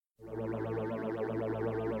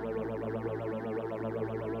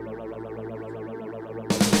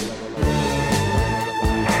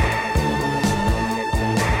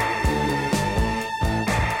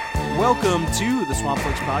welcome to the Swamp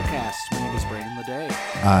Flakes Podcast. My name is Brandon Leday.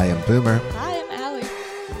 I am Boomer. Hi, I'm Allie.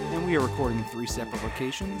 And we are recording in 3 separate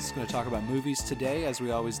locations. Going to talk about movies today, as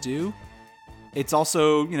we always do. It's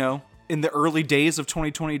also, in the early days of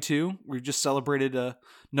 2022. We've just celebrated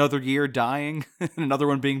another year dying and another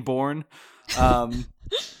one being born.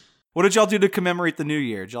 What did y'all do to commemorate the new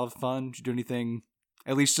year? Did y'all have fun? Did you do anything,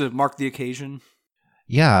 at least to mark the occasion?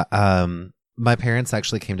 Yeah, my parents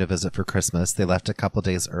actually came to visit for Christmas. They left a couple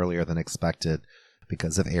days earlier than expected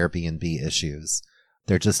because of Airbnb issues.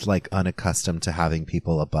 They're just unaccustomed to having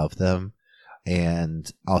people above them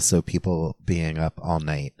and also people being up all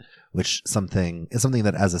night, which is something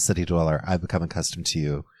that as a city dweller, I've become accustomed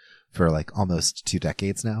to for almost 2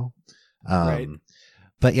 decades now. Right.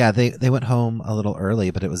 But yeah, they went home a little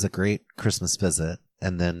early, but it was a great Christmas visit.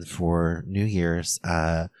 And then for New Year's,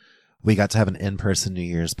 we got to have an in-person New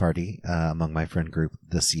Year's party among my friend group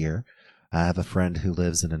this year. I have a friend who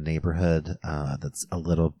lives in a neighborhood that's a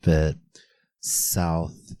little bit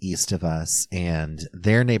southeast of us, and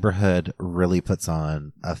their neighborhood really puts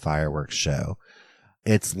on a fireworks show.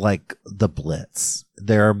 It's like the Blitz.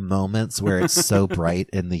 There are moments where it's so bright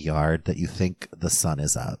in the yard that you think the sun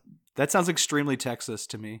is up. That sounds extremely Texas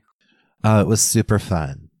to me. It was super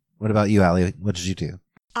fun. What about you, Allie? What did you do?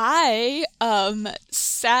 I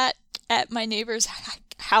sat at my neighbor's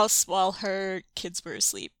house while her kids were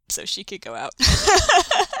asleep so she could go out.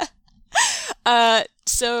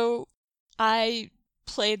 So I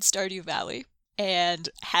played Stardew Valley and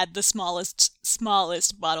had the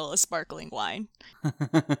smallest bottle of sparkling wine.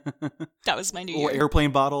 That was my New Year.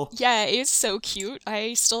 Airplane bottle. Yeah, it's so cute.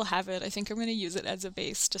 I still have it. I think I'm going to use it as a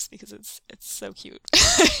vase just because it's so cute.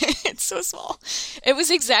 It's so small. It was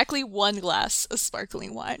exactly 1 glass of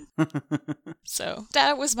sparkling wine. So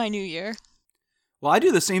that was my New Year. Well, I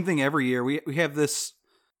do the same thing every year. We have this.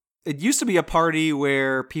 It used to be a party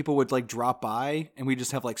where people would drop by and we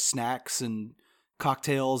just have snacks and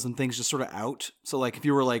cocktails and things just sort of out. So if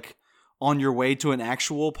you were on your way to an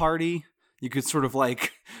actual party, you could sort of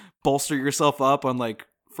bolster yourself up on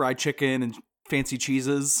fried chicken and fancy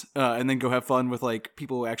cheeses, and then go have fun with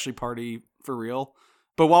people who actually party for real.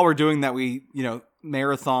 But while we're doing that, we,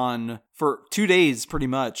 marathon for 2 days pretty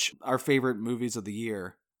much our favorite movies of the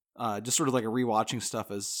year. Just sort of a rewatching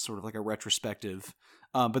stuff as sort of a retrospective.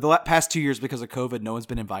 But the past 2 years, because of COVID, no one's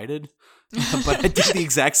been invited. But I did the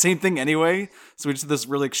exact same thing anyway. So we just did this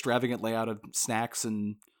really extravagant layout of snacks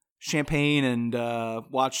and champagne and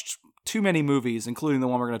watched too many movies, including the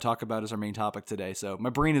one we're going to talk about as our main topic today. So my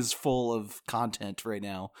brain is full of content right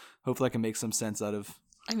now. Hopefully I can make some sense out of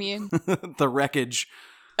the wreckage.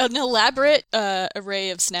 An elaborate array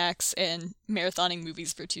of snacks and marathoning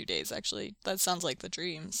movies for 2 days, actually. That sounds like the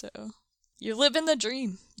dream. So you're living the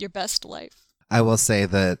dream, your best life. I will say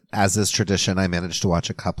that, as is tradition, I managed to watch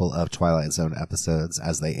a couple of Twilight Zone episodes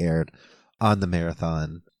as they aired on the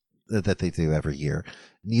marathon that they do every year.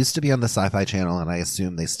 It used to be on the Sci-Fi Channel, and I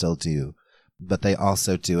assume they still do, but they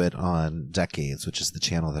also do it on Decades, which is the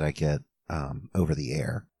channel that I get over the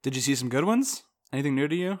air. Did you see some good ones? Anything new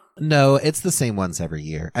to you? No, it's the same ones every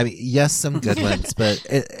year. I mean, yes, some good ones, but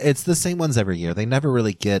it's the same ones every year. They never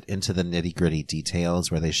really get into the nitty-gritty details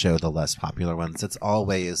where they show the less popular ones. It's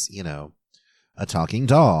always, a talking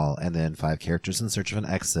doll, and then 5 characters in search of an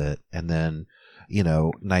exit, and then,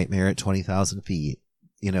 Nightmare at 20,000 feet.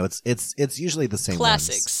 It's usually the same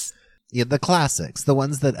classics. Ones. Yeah, the classics, the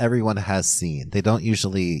ones that everyone has seen. They don't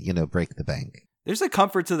usually, break the bank. There's a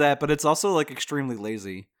comfort to that, but it's also extremely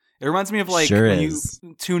lazy. It reminds me of Sure when is.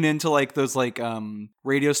 you tune into those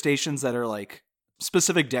radio stations that are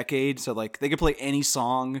specific decade, so they could play any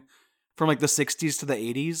song from the 60s to the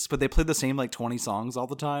 80s, but they play the same 20 songs all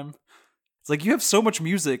the time. It's you have so much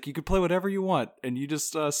music, you could play whatever you want, and you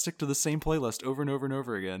just stick to the same playlist over and over and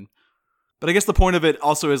over again. But I guess the point of it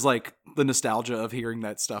also is the nostalgia of hearing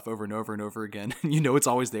that stuff over and over and over again. It's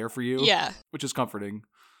always there for you. Yeah. Which is comforting.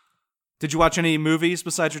 Did you watch any movies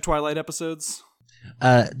besides your Twilight episodes?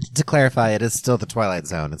 To clarify, it is still the Twilight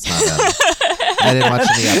Zone. It's not. I didn't watch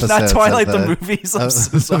any episodes. Not Twilight, the movies. I'm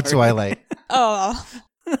so sorry. Twilight. Oh.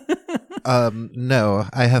 No,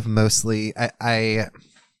 I have mostly. I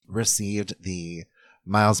received the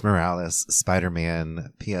Miles Morales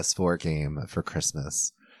Spider-Man PS4 game for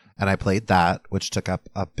Christmas, and I played that, which took up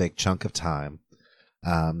a big chunk of time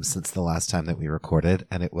since the last time that we recorded,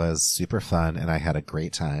 and it was super fun, and I had a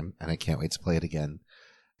great time, and I can't wait to play it again.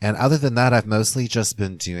 And other than that, I've mostly just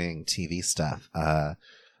been doing TV stuff.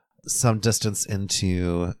 Some distance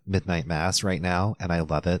into Midnight Mass right now, and I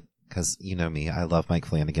love it because you know me, I love Mike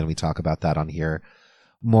Flanagan. We talk about that on here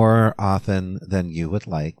more often than you would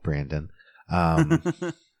like, Brandon.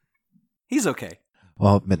 He's okay.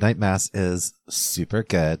 Well, Midnight Mass is super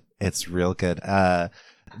good. It's real good.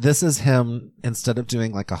 This is him, instead of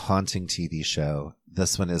doing like a haunting TV show,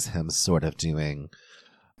 this one is him sort of doing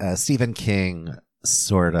Stephen King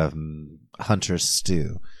sort of Hunter's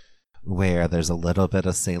Stew, where there's a little bit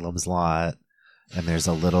of Salem's Lot and there's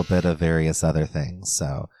a little bit of various other things.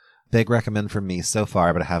 So big recommend from me so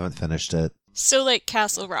far, but I haven't finished it. So like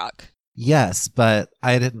Castle Rock. Yes, but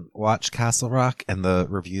I didn't watch Castle Rock and the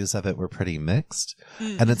reviews of it were pretty mixed.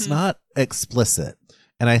 And it's not explicit.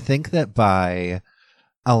 And I think that by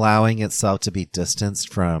allowing itself to be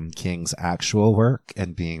distanced from King's actual work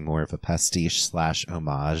and being more of a pastiche /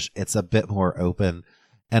 homage, it's a bit more open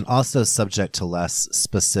and also subject to less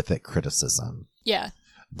specific criticism. Yeah.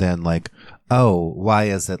 Than like, oh, why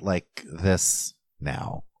is it like this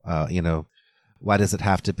now? Why does it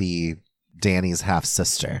have to be Danny's half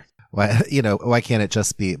sister? Why can't it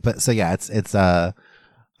just be? But so yeah,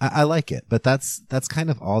 I like it, but that's kind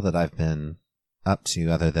of all that I've been up to,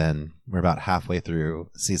 other than we're about halfway through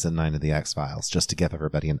season 9 of the X-Files, just to give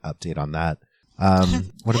everybody an update on that.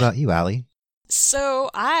 What about you, Allie? So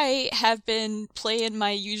I have been playing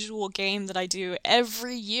my usual game that I do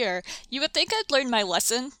every year. You would think I'd learned my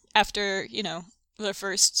lesson after, the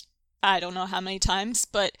first, I don't know how many times,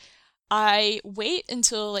 but I wait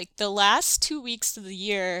until like the last 2 weeks of the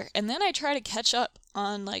year, and then I try to catch up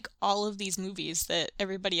on like all of these movies that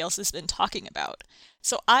everybody else has been talking about.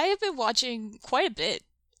 So I have been watching quite a bit,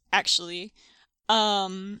 actually.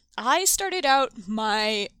 I started out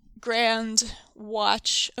my grand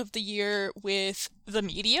watch of the year with The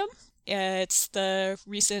Medium. It's the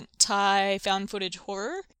recent Thai found footage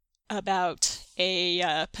horror about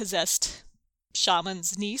a possessed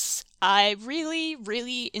shaman's niece. I really,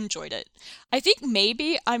 really enjoyed it. I think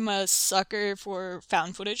maybe I'm a sucker for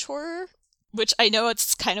found footage horror, which I know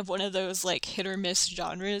it's kind of one of those like hit or miss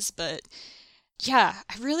genres, but yeah,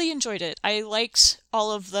 I really enjoyed it. I liked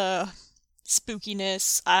all of the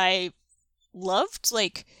spookiness. I loved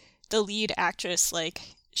like the lead actress. Like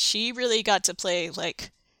she really got to play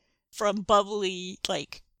like from bubbly,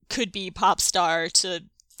 like could be pop star to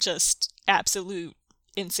just absolute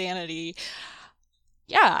insanity.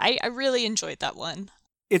 Yeah, I really enjoyed that one.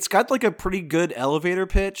 It's got like a pretty good elevator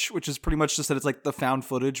pitch, which is pretty much just that it's like the found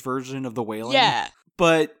footage version of The Wailing. Yeah.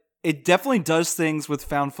 But it definitely does things with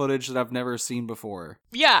found footage that I've never seen before.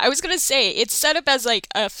 Yeah, I was going to say, it's set up as like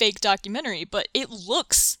a fake documentary, but it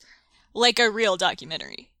looks like a real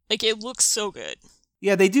documentary. Like it looks so good.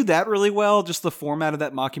 Yeah, they do that really well, just the format of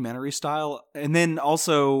that mockumentary style. And then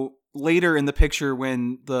also later in the picture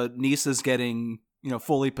when the niece is getting,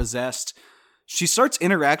 fully possessed, she starts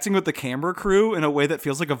interacting with the camera crew in a way that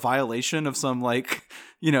feels like a violation of some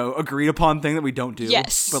agreed upon thing that we don't do.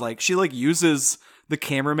 Yes. But she uses the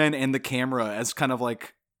cameraman and the camera as kind of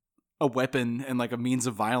like a weapon and like a means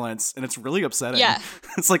of violence. And it's really upsetting. Yeah.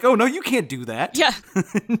 It's like, oh no, you can't do that. Yeah.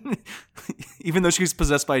 Even though she's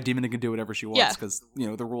possessed by a demon that can do whatever she wants. Yeah. Because,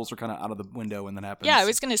 the rules are kind of out of the window when that happens. Yeah, I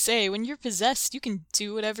was going to say, when you're possessed, you can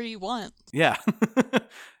do whatever you want. Yeah.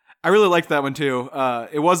 I really liked that one too.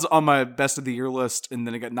 It was on my best of the year list, and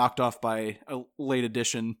then it got knocked off by a late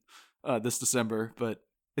edition this December. But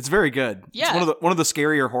it's very good. Yeah, it's one of the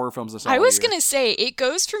scarier horror films I saw. I was gonna say it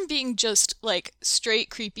goes from being just like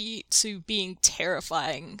straight creepy to being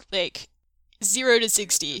terrifying, like 0 to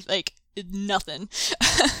 60, like nothing.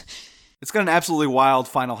 It's got an absolutely wild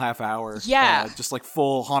final half hour. Yeah, just like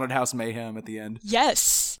full haunted house mayhem at the end.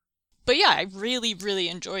 Yes. But yeah, I really, really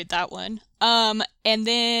enjoyed that one. And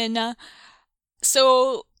then,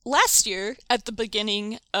 so last year, at the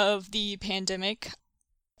beginning of the pandemic,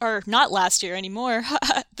 or not last year anymore,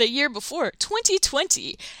 the year before,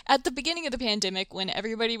 2020, at the beginning of the pandemic, when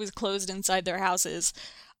everybody was closed inside their houses,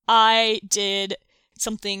 I did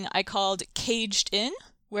something I called Caged In,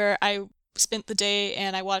 where I spent the day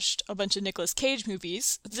and I watched a bunch of Nicolas Cage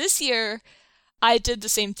movies. This year, I did the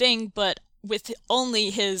same thing, but with only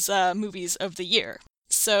his movies of the year.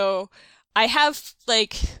 So I have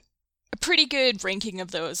like a pretty good ranking of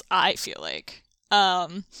those, I feel like.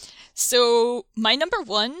 So my number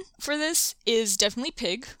one for this is definitely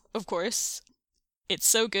Pig, of course. It's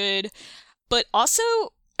so good. But also,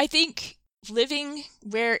 I think living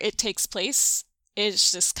where it takes place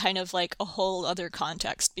is just kind of like a whole other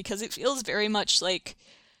context, because it feels very much like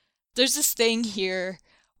there's this thing here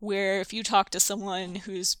where if you talk to someone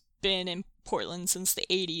who's been in Portland since the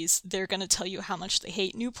 80s, they're going to tell you how much they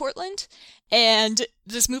hate New Portland. And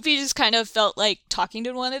this movie just kind of felt like talking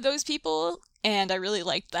to one of those people, and I really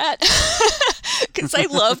liked that. Because I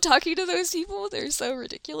love talking to those people. They're so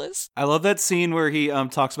ridiculous. I love that scene where he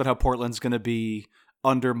talks about how Portland's going to be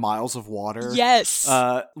under miles of water. Yes.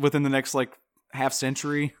 Within the next, half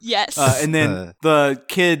century. Yes. And then the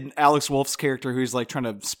kid, Alex Wolff's character, who's like trying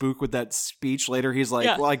to spook with that speech later, he's like,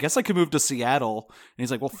 well, I guess I could move to Seattle. And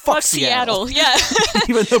he's like, well, fuck Seattle. Yeah.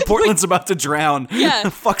 Even though Portland's about to drown. Yeah.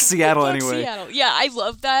 Fuck Seattle fuck anyway. Seattle. Yeah, I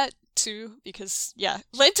love that too, because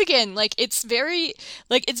once again, like it's very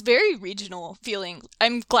regional feeling.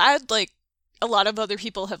 I'm glad like a lot of other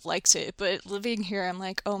people have liked it, but living here I'm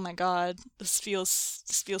like, oh my god, this feels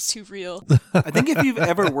too real. I think if you've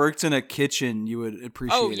ever worked in a kitchen, you would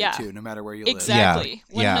appreciate it too, no matter where you live. Exactly.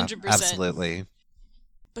 Yeah, 100%. absolutely.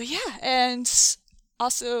 But yeah, and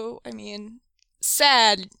also, I mean,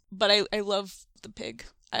 sad, but I love the pig.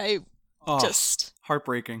 Just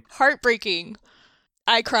heartbreaking.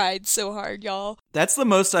 I cried so hard, y'all. That's the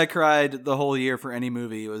most I cried the whole year for any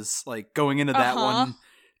movie. It was like going into that one,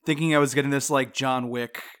 thinking I was getting this like John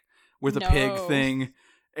Wick with a pig thing.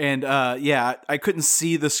 And I couldn't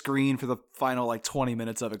see the screen for the final like 20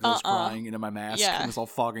 minutes of it because I was crying into my mask and it was all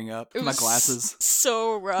fogging up. My glasses.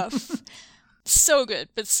 So rough. So good,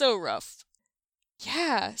 but so rough.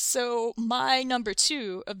 Yeah, so my number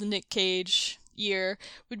 2 of the Nick Cage year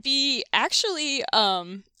would be actually,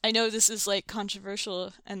 I know this is like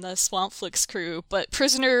controversial in the Swamp Flicks crew, but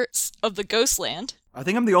Prisoners of the Ghostland. I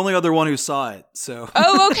think I'm the only other one who saw it, so.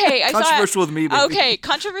 Oh, okay. Controversial with me, baby. Okay,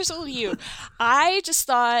 controversial with you. I just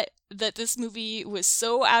thought that this movie was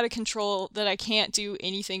so out of control that I can't do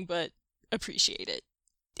anything but appreciate it.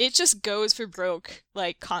 It just goes for broke,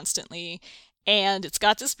 like, constantly. And it's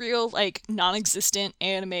got this real, like, non-existent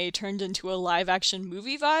anime turned into a live-action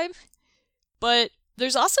movie vibe. But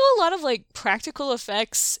there's also a lot of, like, practical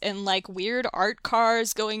effects and, like, weird art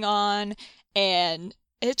cars going on. And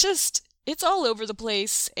it's all over the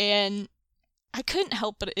place. And I couldn't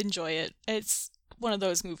help but enjoy it. It's one of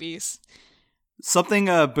those movies. Something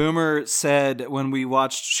Boomer said when we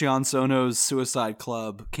watched Shion Sono's Suicide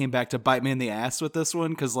Club came back to bite me in the ass with this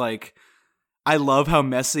one. Because, like, I love how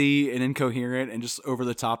messy and incoherent and just over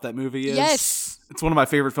the top that movie is. Yes. It's one of my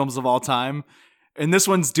favorite films of all time. And this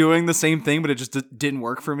one's doing the same thing, but it just didn't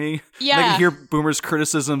work for me. Yeah. I can hear Boomer's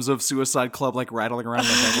criticisms of Suicide Club like rattling around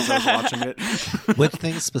my head as I was watching it. What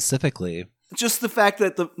things specifically? Just the fact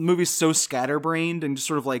that the movie's so scatterbrained and just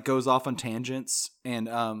sort of like goes off on tangents and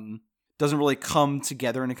doesn't really come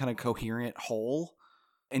together in a kind of coherent whole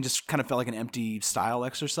and just kind of felt like an empty style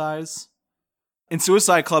exercise. In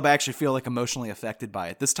Suicide Club, I actually feel like emotionally affected by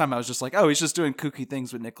it. This time I was just like, oh, he's just doing kooky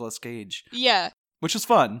things with Nicolas Cage. Yeah. Which is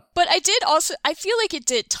fun. But I feel like it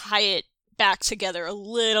did tie it back together a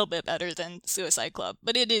little bit better than Suicide Club.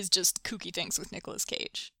 But it is just kooky things with Nicolas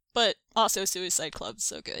Cage. But also Suicide Club's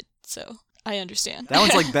so good, so I understand. That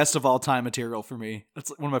one's like best of all time material for me.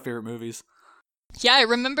 That's one of my favorite movies. Yeah, I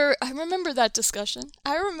remember that discussion.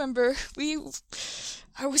 I remember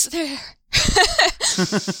I was there.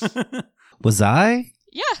 Was I?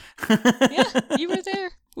 Yeah, you were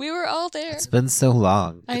there. We were all there. It's been so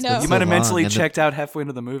long. I know. You might have mentally checked out halfway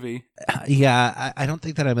into the movie. Yeah, I don't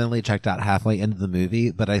think that I mentally checked out halfway into the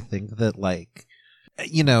movie, but I think that, like,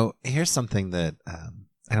 here's something that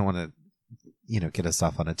I don't want to, get us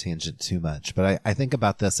off on a tangent too much, but I think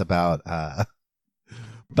about this about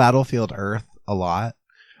Battlefield Earth a lot,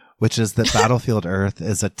 which is that Battlefield Earth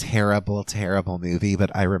is a terrible, terrible movie,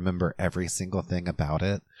 but I remember every single thing about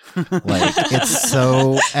it. Like,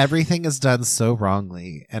 everything is done so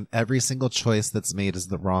wrongly, and every single choice that's made is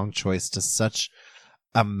the wrong choice to such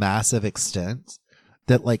a massive extent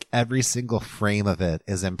that, like, every single frame of it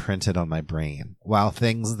is imprinted on my brain, while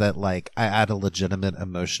things that, like, I had a legitimate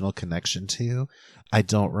emotional connection to, I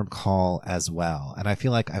don't recall as well. And I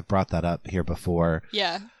feel like I've brought that up here before.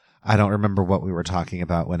 Yeah. I don't remember what we were talking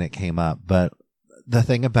about when it came up, but the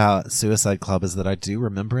thing about Suicide Club is that I do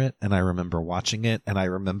remember it, and I remember watching it, and I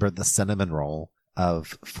remember the cinnamon roll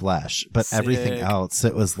of flesh, but Sick. Everything else,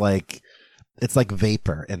 it was like, it's like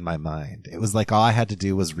vapor in my mind. It was like all I had to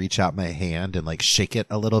do was reach out my hand and like shake it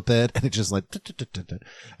a little bit, and it just like,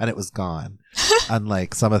 and it was gone.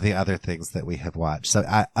 Unlike some of the other things that we have watched. So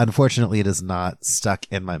unfortunately, it is not stuck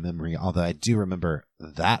in my memory, although I do remember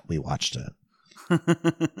that we watched it.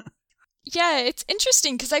 Yeah, it's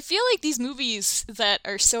interesting because I feel like these movies that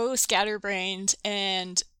are so scatterbrained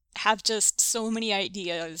and have just so many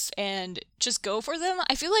ideas and just go for them,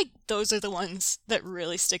 I feel like those are the ones that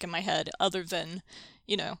really stick in my head, other than,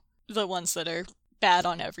 the ones that are bad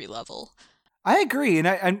on every level. I agree, and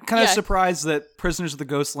I'm kind of surprised that Prisoners of the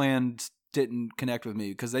Ghostland didn't connect with me,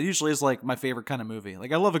 because that usually is like my favorite kind of movie.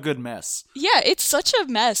 Like, I love a good mess. Yeah, it's such a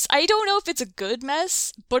mess. I don't know if it's a good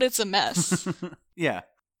mess, but it's a mess. Yeah.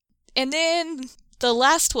 And then the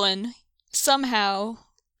last one, somehow,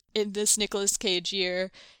 in this Nicolas Cage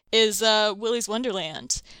year, is Willy's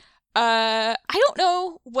Wonderland. I don't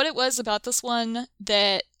know what it was about this one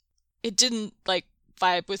that it didn't, like,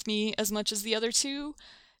 vibe with me as much as the other two,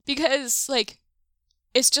 because, like,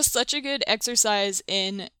 it's just such a good exercise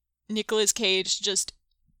in Nicolas Cage just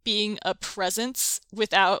being a presence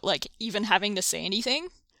without, like, even having to say anything.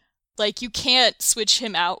 Like, you can't switch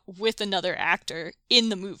him out with another actor in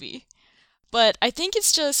the movie. But I think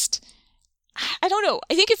it's just, I don't know,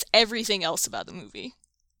 I think it's everything else about the movie.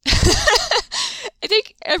 I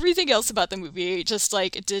think everything else about the movie just,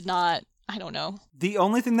 like, did not, I don't know. The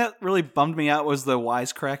only thing that really bummed me out was the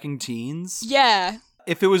wisecracking teens. Yeah.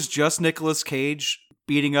 If it was just Nicolas Cage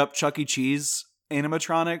beating up Chuck E. Cheese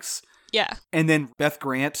animatronics, Yeah. and then Beth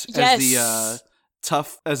Grant Yes. as the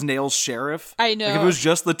tough as nails sheriff. I know. Like if it was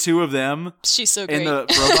just the two of them She's so great. and the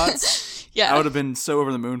robots, Yeah. I would have been so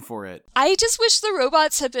over the moon for it. I just wish the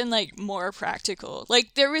robots had been, like, more practical.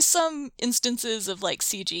 Like, there was some instances of, like,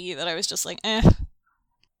 CG that I was just like, eh.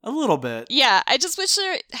 A little bit. Yeah, I just wish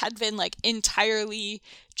there had been, like, entirely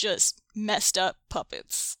just messed up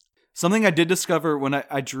puppets. Something I did discover when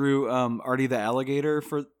I drew Artie the alligator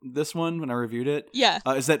for this one, when I reviewed it, Yeah.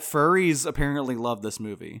 is that furries apparently love this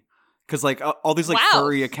movie. Because like all these like Wow.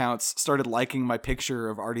 furry accounts started liking my picture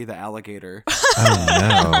of Artie the alligator. Oh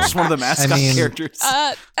no. Just one of the mascot characters.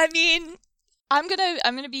 I mean, I'm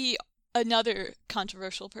gonna be another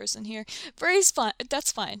controversial person here. Furry's fine.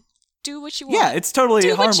 That's fine. Do what you want. Yeah, it's totally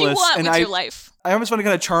Do harmless. what you want and with your life. I almost find it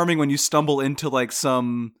kind of charming when you stumble into like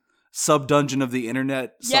some sub-dungeon of the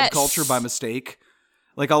internet Yes. subculture by mistake.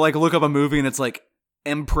 Like I'll like look up a movie and it's like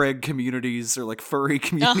mpreg communities or like furry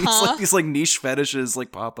communities, like these like niche fetishes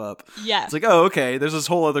like pop up. Yeah. It's like, oh, okay, there's this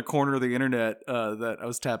whole other corner of the internet that I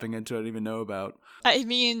was tapping into I didn't even know about. I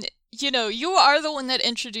mean, you know, you are the one that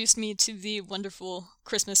introduced me to the wonderful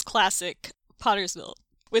Christmas classic Pottersville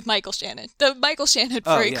with Michael Shannon. The Michael Shannon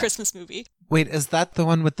furry Christmas movie. Wait, is that the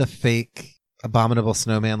one with the fake abominable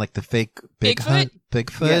snowman, like the fake Bigfoot?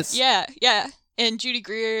 Yes. Yeah. And Judy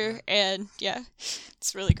Greer, and yeah,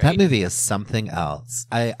 it's really great. That movie is something else.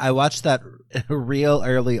 I watched that real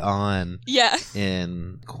early on Yeah.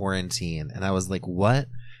 in quarantine, and I was like, what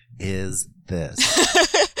is this?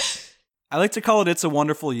 I like to call it It's a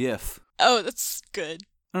Wonderful Yif. Oh, that's good.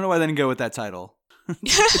 I don't know why they didn't go with that title.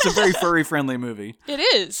 It's a very furry-friendly movie. It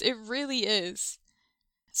is. It really is.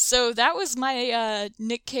 So that was my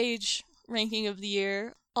Nick Cage ranking of the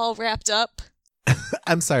year, all wrapped up.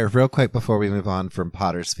 I'm sorry, real quick before we move on from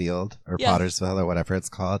Pottersfield or Yeah. Pottersville or whatever it's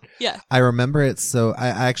called. Yeah. I remember it, so I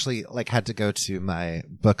actually like had to go to my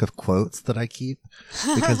book of quotes that I keep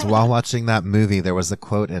because while watching that movie, there was a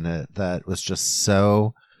quote in it that was just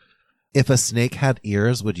so, if a snake had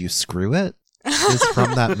ears, would you screw it? Is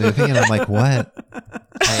from that movie, and I'm like, what?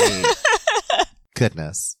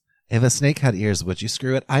 Goodness. If a snake had ears, would you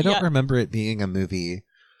screw it? I don't Yeah. remember it being a movie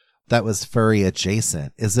that was furry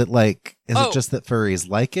adjacent. Is it like, is it just that furries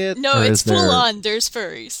like it? No, or it's is there, full on. There's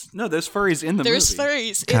furries. No, there's furries in the There's movie.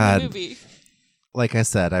 furries God. in the movie. Like I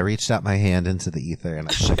said, I reached out my hand into the ether and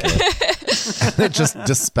I shook it. And it just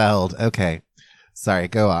dispelled. Okay. Sorry,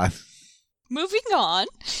 go on. Moving on,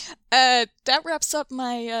 that wraps up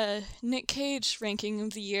my Nick Cage ranking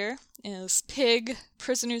of the year as Pig,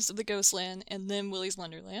 Prisoners of the Ghostland, and then Willy's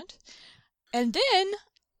Wonderland. And then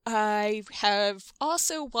I have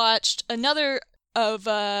also watched another of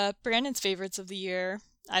Brandon's favorites of the year.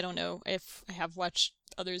 I don't know if I have watched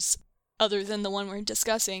others other than the one we're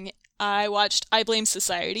discussing. I watched I Blame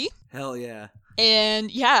Society. Hell yeah.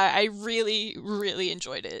 And yeah, I really, really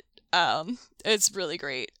enjoyed it. It's really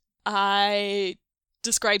great. I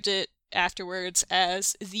described it afterwards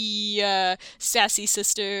as the sassy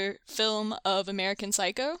sister film of American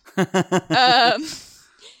Psycho.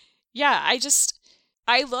 Yeah,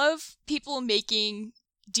 I love people making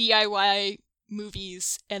DIY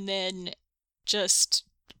movies and then just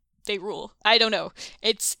they rule. I don't know.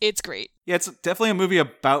 It's great. Yeah, it's definitely a movie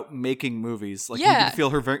about making movies. Like you Yeah. can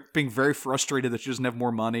feel her being very frustrated that she doesn't have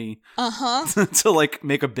more money Uh-huh. to like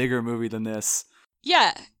make a bigger movie than this.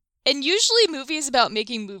 Yeah. And usually movies about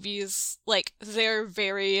making movies, like, they're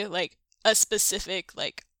very, like, a specific,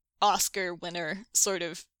 like, Oscar winner sort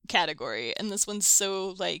of category. And this one's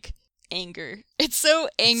so, like, anger. It's so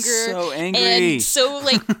anger. So angry. And so,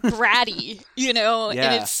 like, bratty, you know?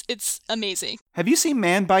 Yeah. And it's amazing. Have you seen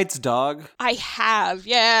Man Bites Dog? I have,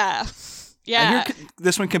 yeah. I Yeah. hear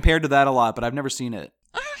this one compared to that a lot, but I've never seen it.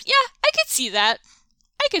 Yeah, I could see that.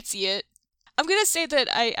 I could see it. I'm gonna say that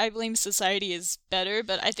I Blame Society is better,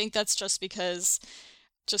 but I think that's just because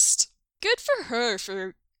just good for her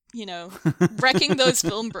for, you know, wrecking those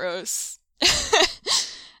film bros.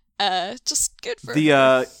 Just good for her.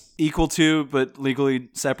 The equal to but legally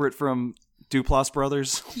separate from Duplass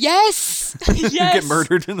brothers. Yes! Who Yes! get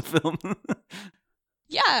murdered in the film.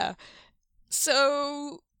 Yeah.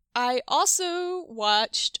 So I also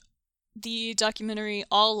watched the documentary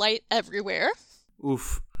All Light Everywhere.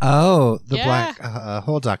 Oof. Oh, the Yeah. black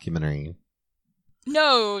hole documentary.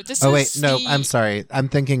 No, this Oh is wait, no, the... I'm sorry. I'm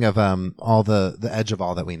thinking of all the edge of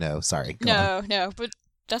all that we know. Sorry. Go on. No, but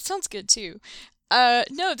that sounds good too.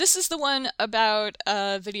 No, this is the one about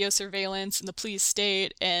video surveillance and the police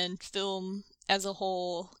state and film as a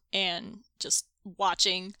whole and just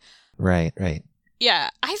watching. Right. Yeah,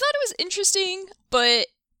 I thought it was interesting, but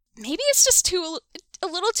maybe it's just a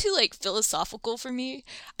little too like philosophical for me.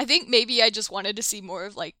 I think maybe I just wanted to see more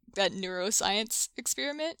of like that neuroscience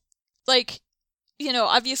experiment. Like, you know,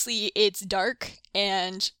 obviously it's dark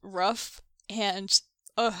and rough and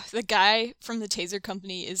the guy from the taser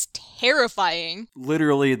company is terrifying.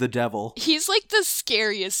 Literally the devil. He's like the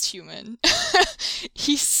scariest human.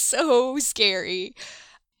 He's so scary.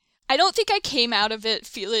 I don't think I came out of it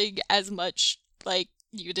feeling as much like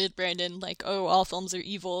you did, Brandon, like, oh, all films are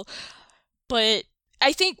evil. But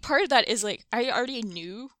I think part of that is like, I already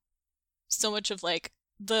knew so much of like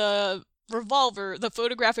the revolver, the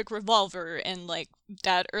photographic revolver, and like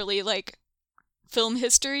that early like film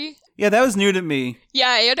history. Yeah, that was new to me. Yeah,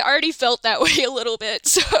 I had already felt that way a little bit,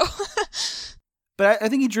 so. But I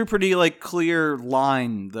think he drew pretty like clear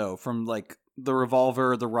line though, from like the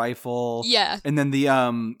revolver, the rifle, Yeah. and then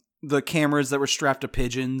the cameras that were strapped to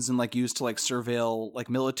pigeons and like used to like surveil like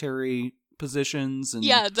military positions. And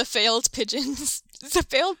Yeah, the failed pigeons, the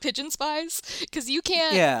failed pigeon spies, because you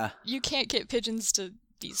can't get pigeons to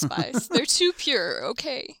be spies. They're too pure.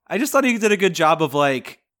 Okay. I just thought he did a good job of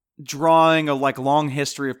like drawing a like long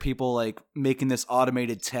history of people like making this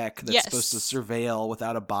automated tech that's supposed to surveil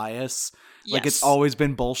without a bias. Like it's always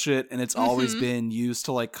been bullshit, and it's always been used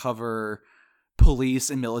to like cover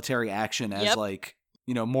police and military action as like,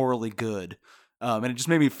 you know, morally good. And it just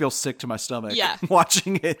made me feel sick to my stomach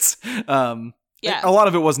watching it. A lot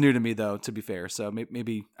of it was new to me though, to be fair. So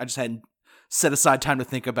maybe I just hadn't set aside time to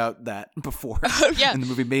think about that before. And the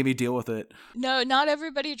movie made me deal with it. No, not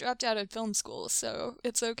everybody dropped out of film school, so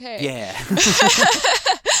it's okay. Yeah.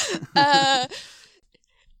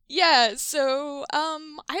 Yeah, so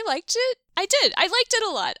I liked it. I liked it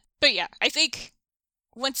a lot. But yeah, I think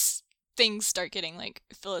once things start getting like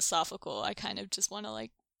philosophical, I kind of just want to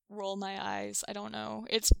like roll my eyes. I don't know.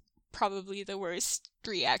 It's probably the worst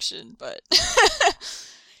reaction, but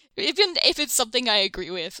even if it's something I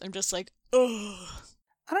agree with, I'm just like, ugh.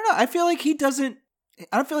 I don't know. I feel like I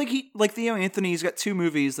don't feel like like Theo Anthony's got two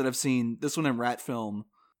movies that I've seen. This one and Rat Film,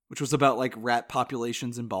 which was about like rat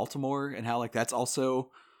populations in Baltimore and how like that's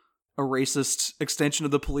also a racist extension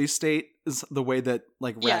of the police state, is the way that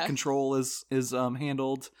like rat control is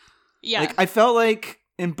handled. Yeah. Like I felt like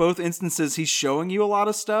in both instances he's showing you a lot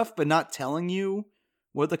of stuff but not telling you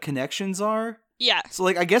what the connections are. Yeah. So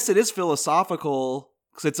like I guess it is philosophical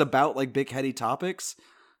because it's about like big heady topics,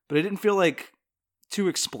 but it didn't feel like too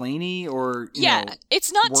explainy or you know,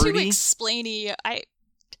 it's not wordy. Too explainy.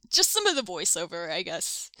 Just some of the voiceover, I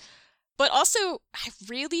guess. But also I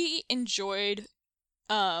really enjoyed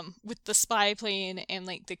with the spy plane and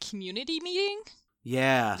like the community meeting.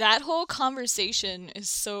 Yeah. That whole conversation is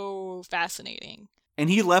so fascinating. And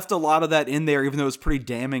he left a lot of that in there, even though it was pretty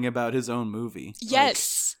damning about his own movie.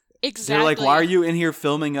 Yes, like, exactly. They're like, why are you in here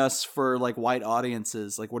filming us for like white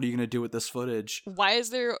audiences? Like, what are you going to do with this footage? Why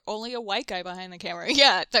is there only a white guy behind the camera?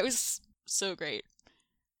 Yeah, that was so great.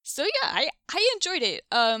 So yeah, I enjoyed it.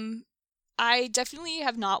 I definitely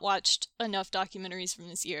have not watched enough documentaries from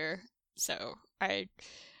this year, so I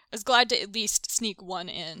was glad to at least sneak one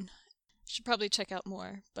in. Should probably check out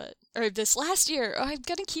more, or this last year. Oh, I'm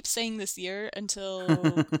gonna keep saying this year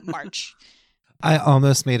until March. I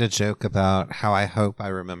almost made a joke about how I hope I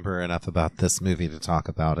remember enough about this movie to talk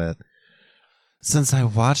about it, since I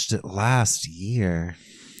watched it last year.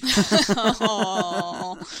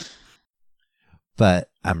 But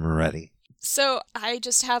I'm ready. So I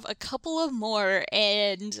just have a couple of more,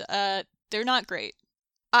 and they're not great.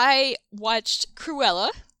 I watched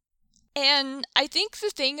Cruella. And I think the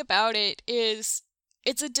thing about it is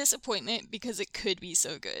it's a disappointment because it could be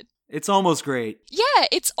so good. It's almost great. Yeah,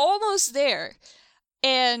 it's almost there.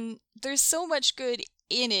 And there's so much good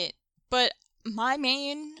in it. But my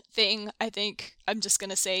main thing, I think I'm just going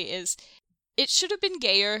to say, is it should have been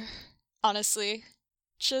gayer, honestly.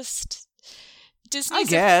 Just Disney's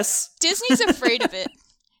Disney's afraid of it.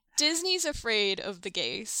 Disney's afraid of the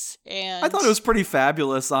gays, and I thought it was pretty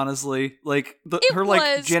fabulous, honestly. Like her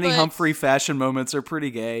like Jenny Humphrey fashion moments are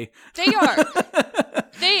pretty gay. They are.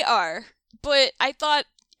 They are. But I thought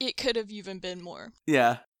it could have even been more.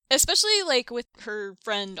 Yeah. Especially, like, with her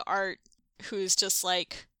friend Art, who's just,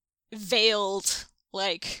 like, veiled,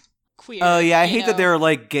 like, queer. Oh, yeah, I you hate that know? there are,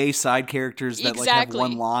 like, gay side characters that, like, have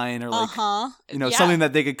one Exactly. line or, like, Yeah. something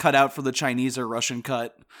that they could cut out for the Chinese or Russian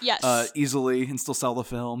cut Yes. easily and still sell the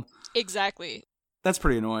film. Exactly. That's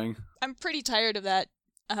pretty annoying. I'm pretty tired of that.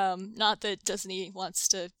 Not that Disney wants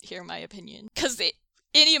to hear my opinion, because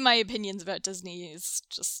any of my opinions about Disney is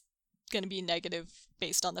just going to be negative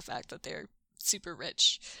based on the fact that they're super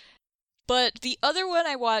rich. But the other one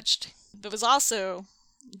I watched that was also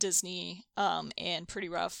Disney and pretty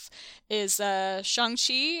rough is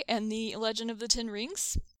Shang-Chi and the Legend of the Ten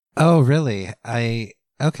Rings. Oh, really?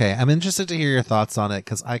 Okay. I'm interested to hear your thoughts on it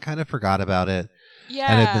because I kind of forgot about it.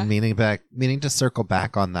 Yeah. And I've been meaning to circle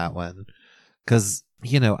back on that one because,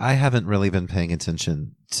 I haven't really been paying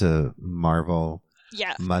attention to Marvel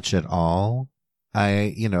much at all.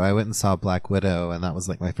 I went and saw Black Widow, and that was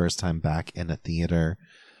like my first time back in a theater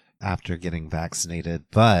after getting vaccinated.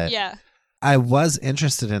 But I was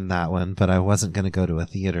interested in that one, but I wasn't going to go to a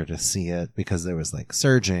theater to see it because there was like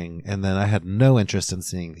surging, and then I had no interest in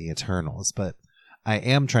seeing the Eternals. But I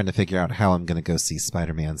am trying to figure out how I'm going to go see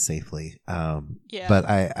Spider-Man safely. But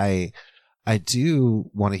I do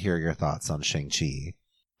want to hear your thoughts on Shang-Chi.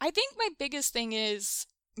 I think my biggest thing is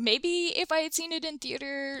maybe if I had seen it in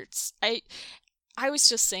theaters, I was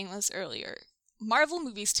just saying this earlier. Marvel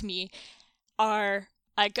movies to me are,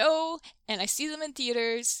 I go and I see them in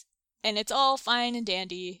theaters and it's all fine and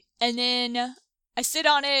dandy, and then I sit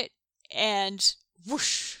on it and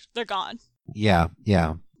whoosh, they're gone. Yeah.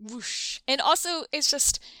 Whoosh. And also, it's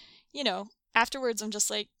just, afterwards I'm just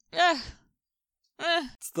like,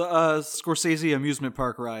 It's the Scorsese amusement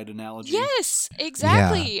park ride analogy. Yes,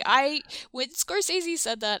 exactly. Yeah. When Scorsese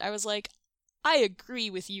said that, I was like, I agree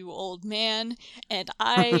with you, old man, and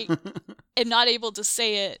I am not able to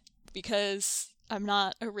say it because I'm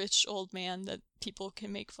not a rich old man that people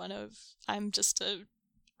can make fun of. I'm just a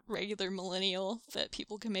regular millennial that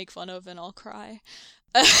people can make fun of and I'll cry.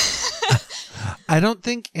 I don't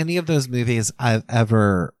think any of those movies I've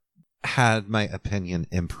ever had my opinion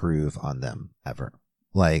improve on them ever.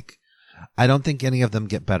 Like, I don't think any of them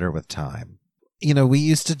get better with time. We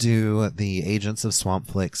used to do the Agents of Swamp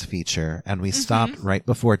Flicks feature, and we stopped right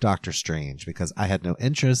before Doctor Strange because I had no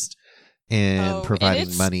interest in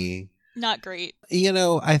providing money. Not great.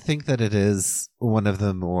 I think that it is one of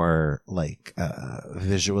the more like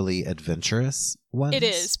visually adventurous ones. It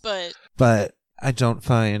is, but I don't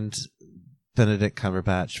find Benedict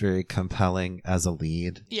Cumberbatch very compelling as a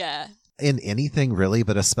lead. Yeah. In anything really,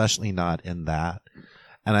 but especially not in that.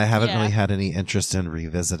 And I haven't really had any interest in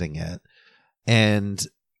revisiting it. And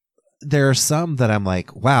there are some that I'm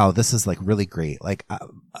like, wow, this is like really great. Like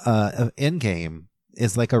Endgame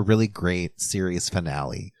is like a really great series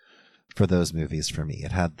finale for those movies for me.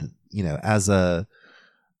 It had, as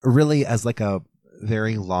like a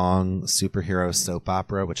very long superhero soap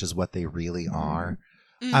opera, which is what they really are.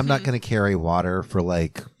 Mm-hmm. I'm not going to carry water for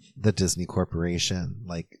like the Disney Corporation.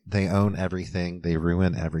 Like, they own everything. They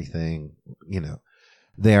ruin everything.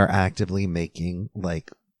 They are actively making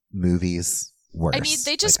like movies worse. I mean,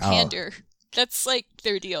 they just pander. That's like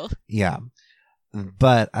their deal. Yeah.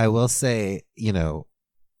 But I will say,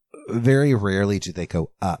 very rarely do they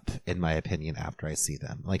go up, in my opinion, after I see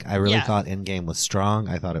them. Like, I really thought Endgame was strong.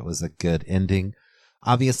 I thought it was a good ending.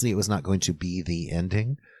 Obviously, it was not going to be the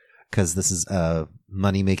ending because this is a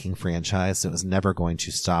money-making franchise, so it was never going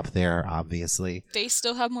to stop there, obviously. They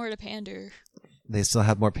still have more to pander. They still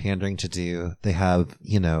have more pandering to do. They have,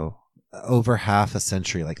 over half a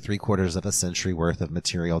century, like 3/4 of a century worth of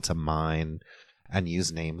material to mine and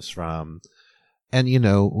use names from. And,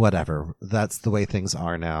 whatever. That's the way things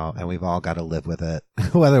are now, and we've all got to live with it,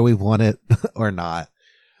 whether we want it or not.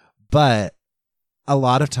 But a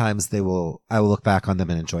lot of times I will look back on them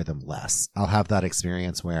and enjoy them less. I'll have that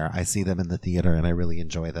experience where I see them in the theater and I really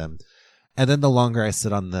enjoy them. And then the longer I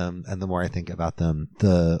sit on them and the more I think about them,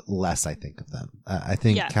 the less I think of them. I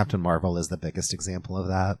think Captain Marvel is the biggest example of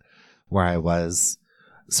that, where I was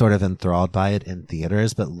sort of enthralled by it in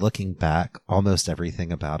theaters, but looking back, almost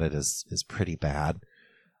everything about it is pretty bad.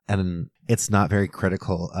 And it's not very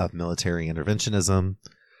critical of military interventionism,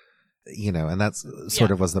 and that's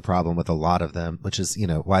sort of was the problem with a lot of them, which is,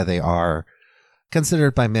 why they are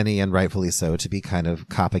considered by many, and rightfully so, to be kind of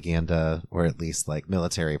propaganda, or at least like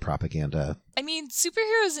military propaganda. I mean,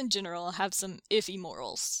 superheroes in general have some iffy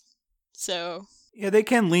morals. So yeah, they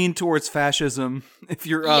can lean towards fascism if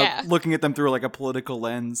you're looking at them through like a political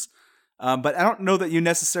lens. But I don't know that you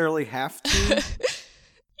necessarily have to.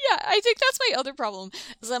 Yeah, I think that's my other problem.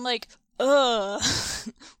 Is I'm like,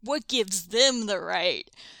 what gives them the right?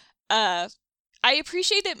 I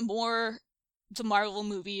appreciate it more, the Marvel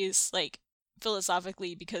movies, like,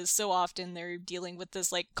 philosophically, because so often they're dealing with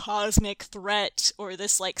this, like, cosmic threat or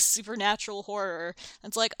this, like, supernatural horror.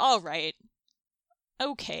 It's like, all right,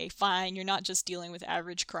 okay, fine, you're not just dealing with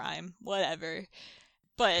average crime, whatever.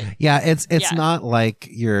 But yeah, it's yeah. not like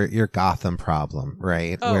your Gotham problem,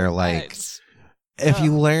 right? Oh, Where like if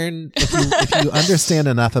you understand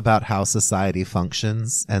enough about how society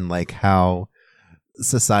functions and like how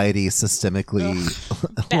society systemically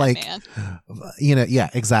like yeah,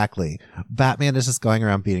 exactly. Batman is just going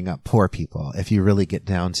around beating up poor people. If you really get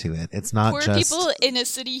down to it, it's not poor just people in a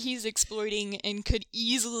city he's exploiting and could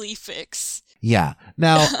easily fix. Yeah.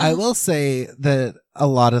 Now, I will say that a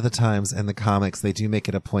lot of the times in the comics, they do make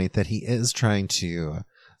it a point that he is trying to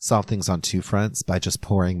solve things on two fronts by just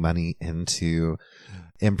pouring money into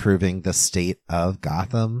improving the state of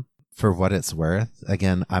Gotham for what it's worth.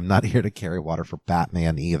 Again, I'm not here to carry water for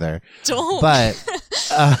Batman either. Don't. But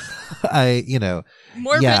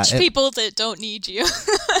more rich people that don't need you.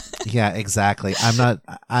 Yeah, exactly.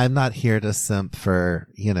 I'm not here to simp for,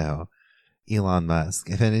 Elon Musk.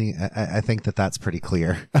 If any, I think that's pretty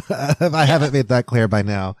clear. If I haven't made that clear by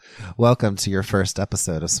now, welcome to your first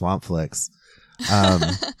episode of Swamp Flicks.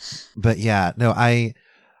 But yeah, no,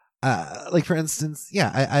 like for instance,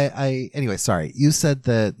 anyway, sorry. You said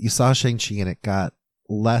that you saw Shang-Chi and it got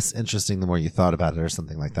less interesting the more you thought about it or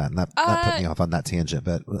something like that. And that put me off on that tangent.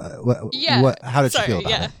 But how did you feel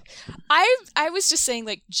about it? I was just saying,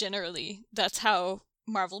 like, generally, that's how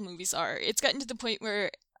Marvel movies are. It's gotten to the point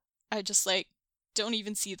where I just, like, don't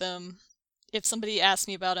even see them. If somebody asks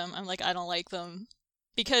me about them, I'm like, I don't like them.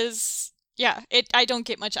 Because, I don't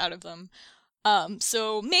get much out of them.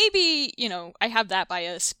 So maybe, I have that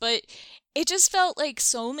bias, but it just felt like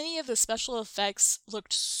so many of the special effects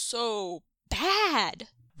looked so bad.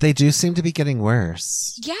 They do seem to be getting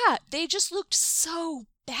worse. Yeah, they just looked so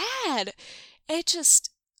bad. I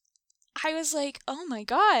was like, oh my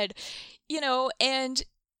god. And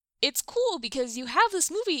it's cool because you have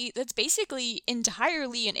this movie that's basically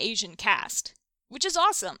entirely an Asian cast, which is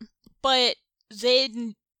awesome. But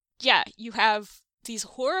then, you have these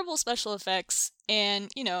horrible special effects,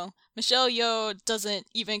 and, Michelle Yeoh doesn't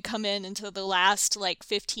even come in until the last,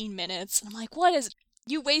 15 minutes. I'm like,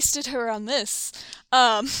 you wasted her on this.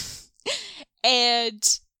 And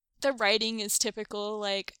the writing is typical,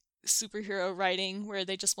 superhero writing, where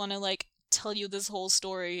they just want to, tell you this whole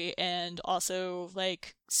story, and also,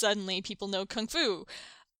 suddenly people know Kung Fu.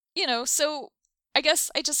 So I guess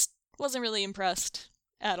I just wasn't really impressed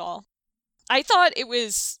at all. I thought it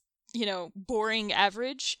was, boring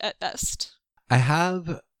average at best. I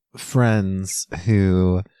have friends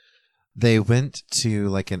who they went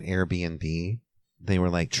to an Airbnb. They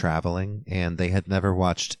were traveling and they had never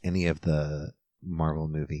watched any of the Marvel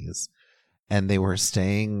movies. And they were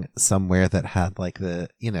staying somewhere that had the,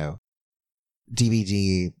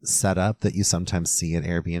 DVD setup that you sometimes see at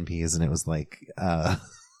Airbnbs. And it was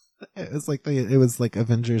it was like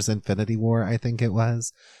Avengers Infinity War, I think it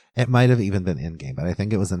was. It might have even been Endgame, but I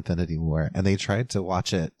think it was Infinity War. And they tried to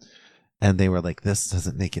watch it and they were like, this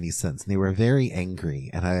doesn't make any sense. And they were very angry.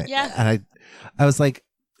 And I was like,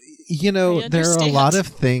 there are a lot of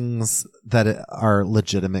things that are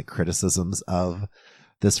legitimate criticisms of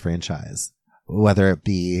this franchise, whether it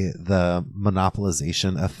be the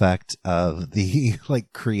monopolization effect of the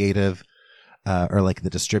creative or the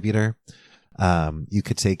distributor. You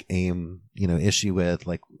could take issue with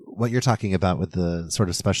what you're talking about with the sort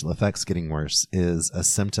of special effects getting worse is a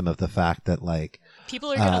symptom of the fact that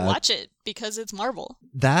people are going to watch it because it's Marvel.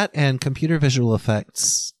 That and computer visual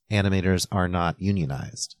effects animators are not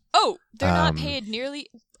unionized. Oh, they're not paid nearly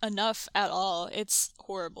enough at all. It's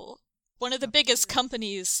horrible. One of the biggest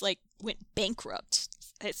companies went bankrupt.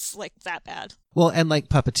 It's that bad. Well, and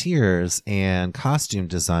puppeteers and costume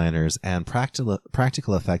designers and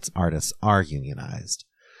practical effects artists are unionized.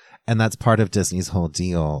 And that's part of Disney's whole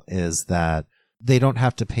deal is that they don't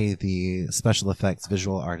have to pay the special effects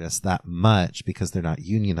visual artists that much because they're not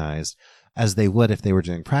unionized as they would if they were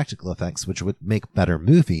doing practical effects, which would make better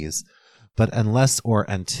movies. But unless or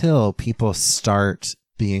until people start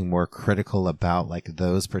being more critical about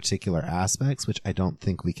those particular aspects, which I don't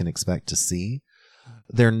think we can expect to see,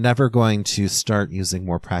 they're never going to start using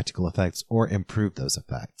more practical effects or improve those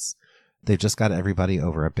effects. They've just got everybody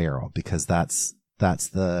over a barrel because that's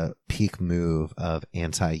the peak move of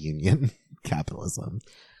anti-union capitalism.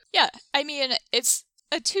 Yeah, I mean, it's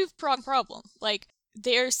a two-pronged problem.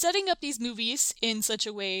 They're setting up these movies in such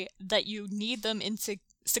a way that you need them in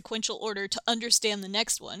sequential order to understand the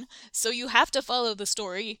next one. So you have to follow the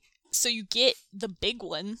story so you get the big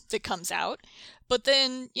one that comes out. But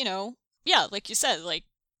then, yeah, like you said, like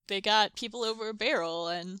they got people over a barrel,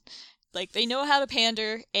 and like they know how to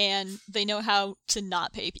pander and they know how to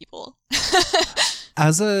not pay people.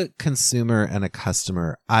 As a consumer and a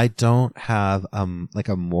customer, I don't have like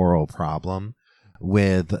a moral problem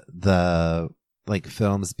with the like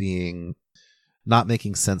films being not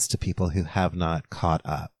making sense to people who have not caught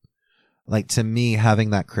up. Like, to me, having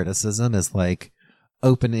that criticism is like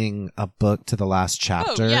opening a book to the last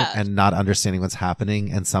chapter and not understanding what's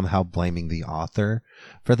happening and somehow blaming the author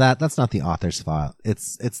for that. That's not the author's fault.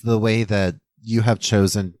 It's the way that you have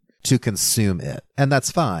chosen to consume it. And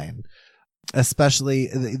that's fine. Especially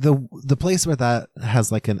the place where that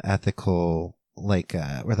has like an ethical, like,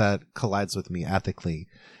 where that collides with me ethically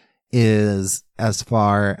is as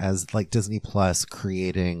far as like Disney Plus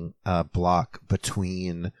creating a block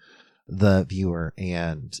between the viewer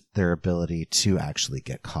and their ability to actually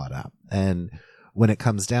get caught up. And when it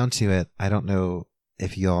comes down to it, I don't know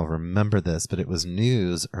if you all remember this, but it was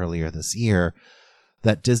news earlier this year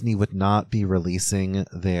that Disney would not be releasing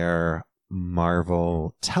their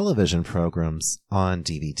Marvel television programs on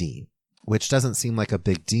DVD, which doesn't seem like a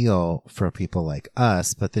big deal for people like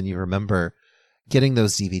us. But then you remember getting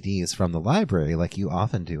those DVDs from the library, like you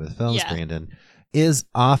often do with films, Brandon, is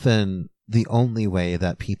often the only way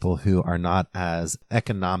that people who are not as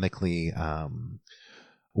economically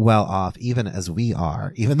well off, even as we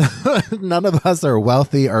are, even though none of us are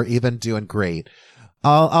wealthy or even doing great,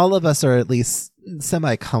 all of us are at least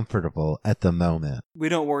semi-comfortable at the moment. We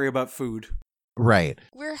don't worry about food. Right.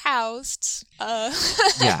 We're housed.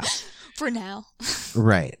 Yeah. For now.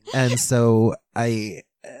 Right. And so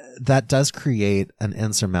that does create an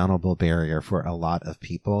insurmountable barrier for a lot of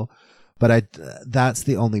people. But that's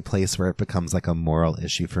the only place where it becomes like a moral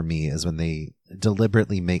issue for me, is when they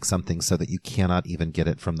deliberately make something so that you cannot even get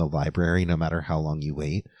it from the library, no matter how long you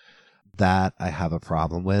wait. That I have a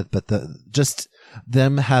problem with. But just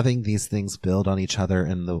them having these things build on each other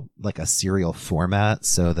in the like a serial format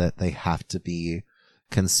so that they have to be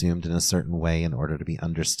consumed in a certain way in order to be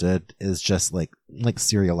understood is just like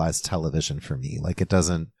serialized television for me. Like,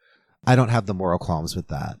 I don't have the moral qualms with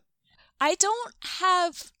that. I don't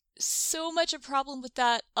have so much a problem with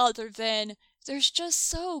that, other than there's just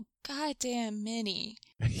so goddamn many.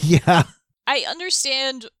 Yeah. I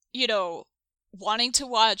understand, wanting to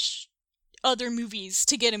watch other movies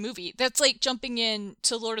to get a movie. That's like jumping in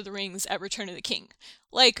to Lord of the Rings at Return of the King.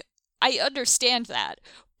 Like, I understand that,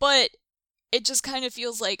 but it just kind of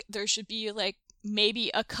feels like there should be like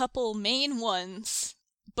maybe a couple main ones,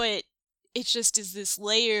 but it just is this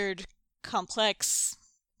layered, complex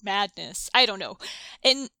madness. I don't know.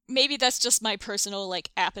 And maybe that's just my personal like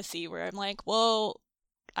apathy, where I'm like, well,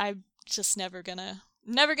 I'm just never gonna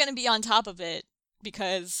be on top of it,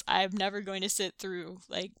 because I'm never going to sit through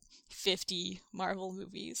like 50 Marvel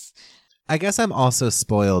movies. I guess I'm also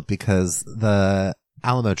spoiled because the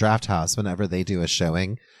Alamo Drafthouse, whenever they do a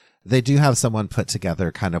showing, they do have someone put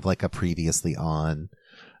together kind of like a previously on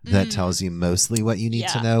that tells you mostly what you need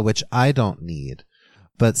to know, which I don't need.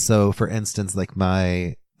 But so, for instance, like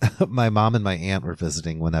my mom and my aunt were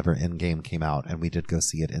visiting whenever Endgame came out, and we did go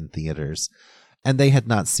see it in theaters. And they had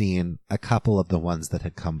not seen a couple of the ones that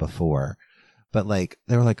had come before. But like,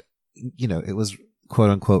 they were like, it was quote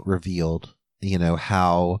unquote revealed,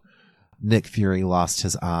 how Nick Fury lost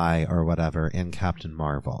his eye or whatever in Captain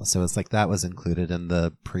Marvel. So it's like that was included in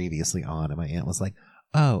the previously on. And my aunt was like,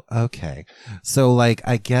 oh, okay. So like,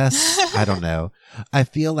 I guess, I don't know. I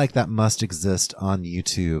feel like that must exist on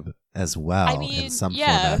YouTube as well, in some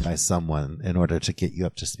format by someone, in order to get you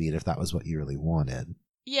up to speed if that was what you really wanted.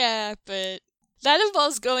 Yeah, but that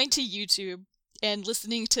involves going to YouTube and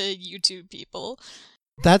listening to YouTube people.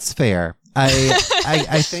 That's fair.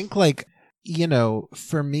 I think like,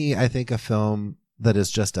 for me, I think a film that is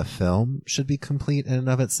just a film should be complete in and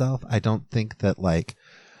of itself. I don't think that like,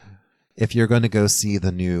 if you're going to go see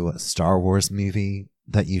the new Star Wars movie,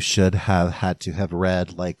 that you should have had to have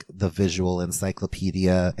read like the visual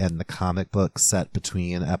encyclopedia and the comic book set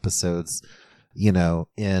between episodes, in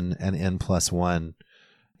and N+1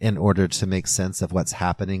 in order to make sense of what's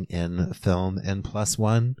happening in film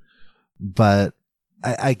N+1. But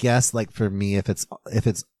I guess like for me, if it's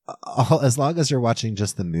all, as long as you're watching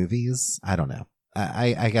just the movies, I don't know.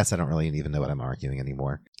 I guess I don't really even know what I'm arguing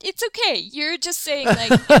anymore. It's okay. You're just saying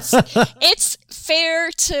like it's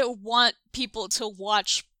fair to want people to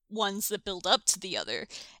watch ones that build up to the other.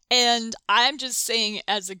 And I'm just saying,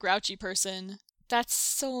 as a grouchy person, that's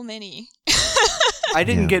so many. I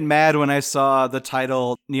didn't get mad when I saw the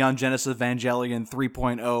title Neon Genesis Evangelion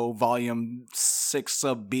 3.0 Volume 6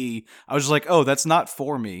 sub B, I was just like, oh, that's not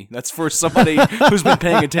for me. That's for somebody who's been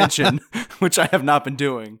paying attention, which I have not been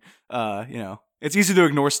doing. It's easy to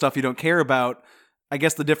ignore stuff you don't care about. I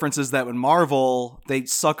guess the difference is that when Marvel, they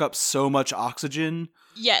suck up so much oxygen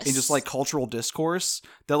in just like cultural discourse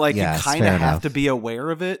that like you kind of have to be aware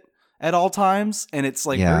of it at all times. And it's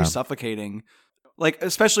like very suffocating. Like,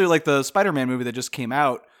 especially like the Spider-Man movie that just came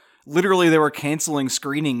out. Literally, they were canceling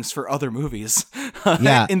screenings for other movies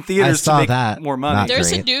in theaters to make more money.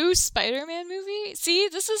 There's a new Spider-Man movie? See,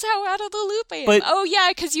 this is how out of the loop I am.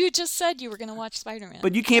 Because you just said you were going to watch Spider-Man.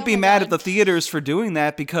 But you can't be mad at the theaters for doing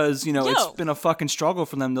that because, it's been a fucking struggle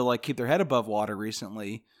for them to like keep their head above water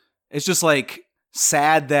recently. It's just like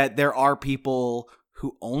sad that there are people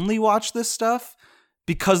who only watch this stuff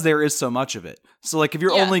because there is so much of it. So like if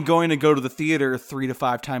you're only going to go to the theater 3 to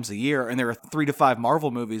 5 times a year and there are 3 to 5 Marvel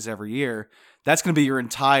movies every year, that's going to be your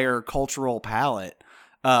entire cultural palette,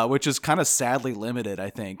 which is kind of sadly limited, I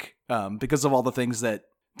think, because of all the things that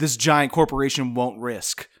this giant corporation won't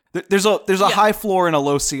risk. There's a high floor and a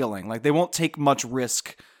low ceiling. Like they won't take much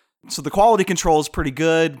risk. So the quality control is pretty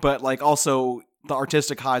good, but like also the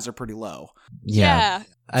artistic highs are pretty low. Yeah.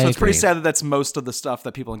 So it's pretty sad that that's most of the stuff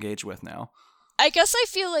that people engage with now. I guess I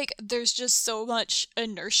feel like there's just so much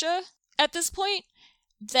inertia at this point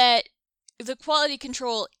that the quality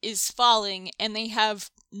control is falling and they have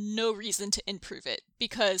no reason to improve it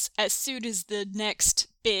because as soon as the next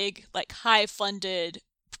big, like high-funded,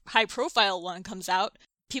 high-profile one comes out,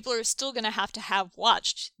 people are still going to have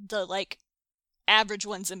watched the like average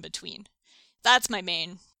ones in between. That's my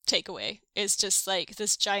main takeaway, is just like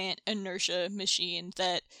this giant inertia machine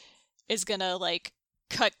that is going to like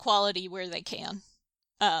cut quality where they can.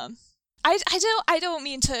 I don't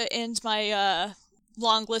mean to end my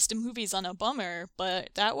long list of movies on a bummer, but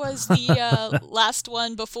that was the last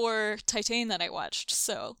one before Titane that I watched.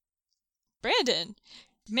 So, Brandon,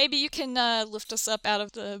 maybe you can lift us up out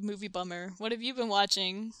of the movie bummer. What have you been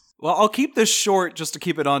watching? Well, I'll keep this short just to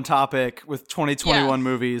keep it on topic with 2021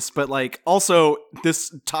 movies, but like also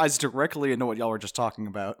this ties directly into what y'all were just talking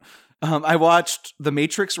about. I watched The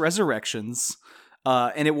Matrix Resurrections.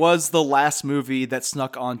 And it was the last movie that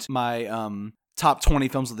snuck onto my top 20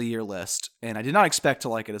 films of the year list. And I did not expect to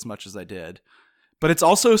like it as much as I did. But it's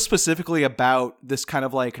also specifically about this kind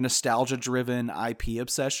of like nostalgia-driven IP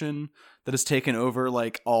obsession that has taken over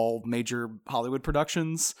like all major Hollywood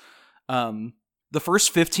productions. The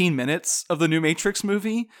first 15 minutes of the new Matrix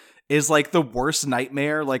movie is like the worst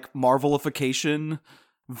nightmare, like Marvelification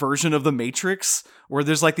version of the Matrix, where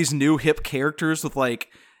there's like these new hip characters with like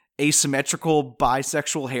asymmetrical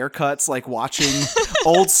bisexual haircuts, like watching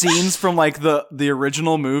old scenes from like the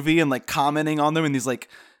original movie and like commenting on them in these like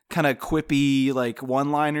kind of quippy like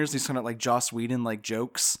one-liners, these kind of like Joss Whedon like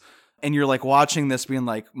jokes. And you're like watching this being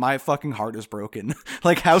like, my fucking heart is broken.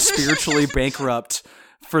 Like how spiritually bankrupt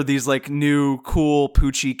for these like new cool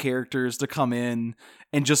Poochie characters to come in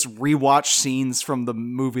and just rewatch scenes from the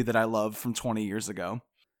movie that I love from 20 years ago.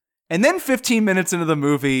 And then 15 minutes into the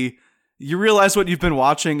movie, you realize what you've been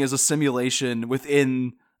watching is a simulation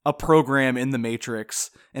within a program in the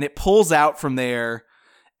Matrix, and it pulls out from there,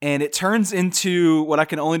 and it turns into what I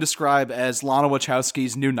can only describe as Lana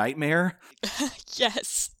Wachowski's new nightmare.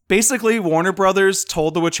 Yes. Basically, Warner Brothers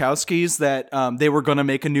told the Wachowskis that they were going to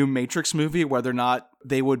make a new Matrix movie, whether or not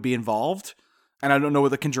they would be involved. And I don't know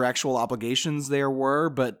what the contractual obligations there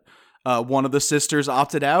were, but one of the sisters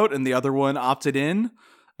opted out, and the other one opted in.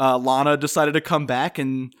 Lana decided to come back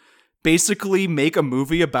and basically make a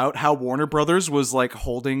movie about how Warner Brothers was like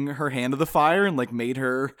holding her hand to the fire and like made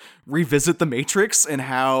her revisit the Matrix and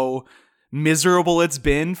how miserable it's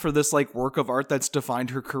been for this like work of art that's defined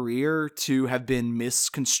her career to have been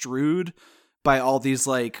misconstrued by all these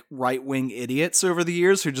like right-wing idiots over the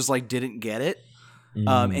years who just like didn't get it.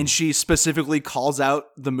 And she specifically calls out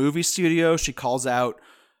the movie studio. She calls out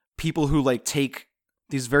people who like take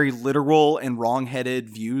these very literal and wrong-headed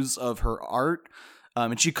views of her art.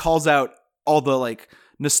 And she calls out all the like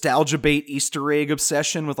nostalgia bait Easter egg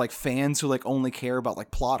obsession with like fans who like only care about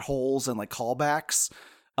like plot holes and like callbacks.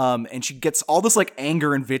 And she gets all this like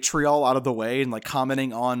anger and vitriol out of the way and like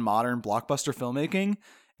commenting on modern blockbuster filmmaking.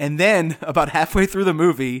 And then about halfway through the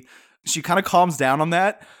movie, she kind of calms down on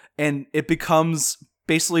that. And it becomes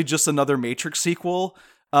basically just another Matrix sequel.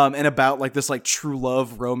 And about like this like true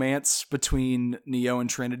love romance between Neo and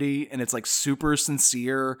Trinity. And it's like super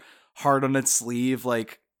sincere, hard on its sleeve,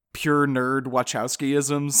 like pure nerd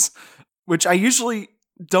Wachowski-isms, which I usually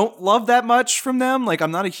don't love that much from them. Like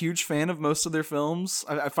I'm not a huge fan of most of their films.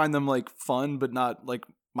 I find them like fun, but not like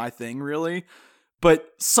my thing really.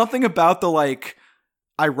 But something about the like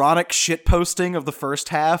ironic shit posting of the first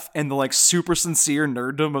half and the like super sincere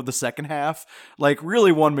nerddom of the second half like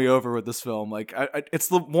really won me over with this film. Like it's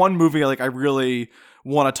the one movie like I really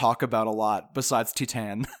want to talk about a lot besides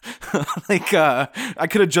Titane. Like I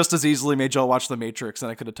could have just as easily made y'all watch The Matrix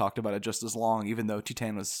and I could have talked about it just as long, even though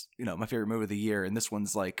Titane was, you know, my favorite movie of the year, and this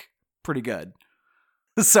one's like pretty good.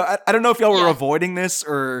 So I don't know if y'all were avoiding this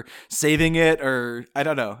or saving it, or I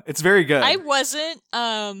don't know. It's very good. I wasn't.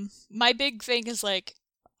 My big thing is like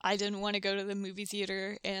I didn't want to go to the movie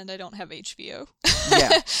theater and I don't have HBO.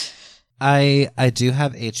 Yeah. I do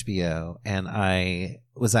have HBO, and I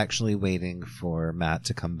was actually waiting for Matt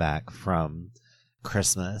to come back from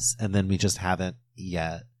Christmas, and then we just haven't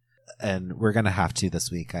yet. And we're going to have to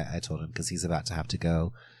this week, I told him, because he's about to have to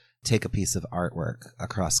go take a piece of artwork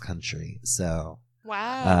across country. So,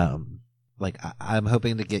 wow. I'm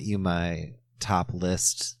hoping to get you my top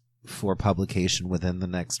list for publication within the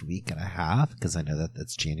next week and a half, because I know that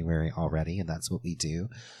it's January already and that's what we do.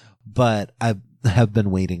 But I have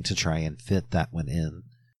been waiting to try and fit that one in.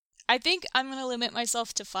 I think I'm going to limit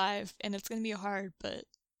myself to 5, and it's going to be hard, but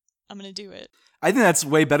I'm going to do it. I think that's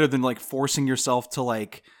way better than like forcing yourself to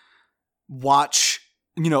like watch,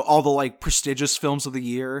 you know, all the like prestigious films of the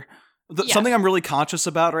year. Something I'm really conscious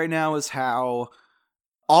about right now is how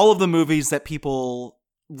all of the movies that people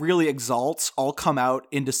really exalt all come out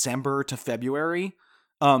in December to February.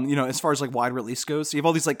 You know, as far as like wide release goes, so you have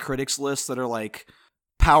all these like critics lists that are like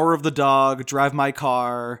Power of the Dog, Drive My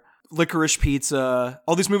Car, Licorice Pizza,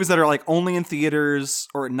 all these movies that are like only in theaters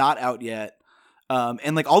or not out yet.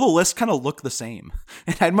 And like all the lists kind of look the same.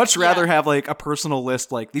 And I'd much rather have like a personal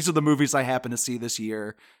list, like these are the movies I happen to see this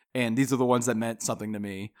year, and these are the ones that meant something to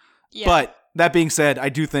me. Yeah. But that being said, I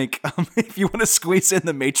do think if you want to squeeze in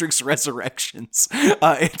The Matrix Resurrections,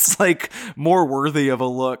 it's like more worthy of a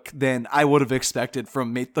look than I would have expected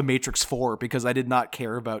from The Matrix 4, because I did not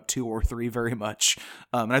care about 2 or 3 very much.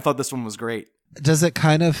 And I thought this one was great. Does it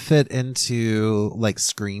kind of fit into like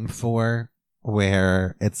Scream 4,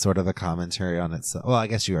 where it's sort of a commentary on itself? Well, I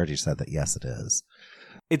guess you already said that. Yes, it is.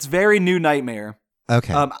 It's very New Nightmare.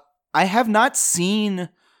 Okay. I have not seen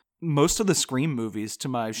most of the Scream movies, to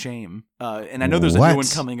my shame. And I know there's a new one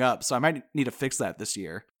coming up, so I might need to fix that this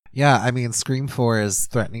year. Yeah, I mean, Scream 4 is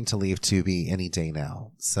threatening to leave Tubi any day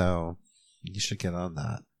now, so you should get on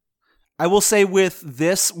that. I will say with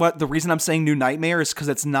this, the reason I'm saying New Nightmare is because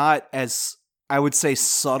it's not as, I would say,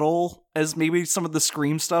 subtle as maybe some of the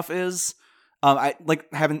Scream stuff is. I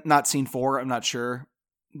haven't not seen 4. I'm not sure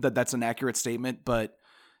that that's an accurate statement, but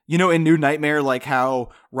you know, in New Nightmare, like how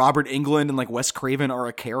Robert Englund and like Wes Craven are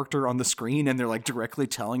a character on the screen, and they're like directly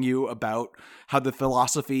telling you about how the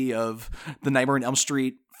philosophy of the Nightmare on Elm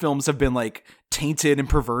Street films have been like tainted and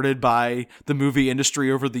perverted by the movie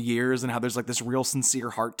industry over the years, and how there's like this real sincere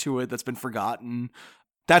heart to it that's been forgotten.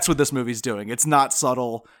 That's what this movie's doing. It's not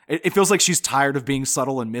subtle. It feels like she's tired of being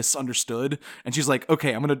subtle and misunderstood. And she's like,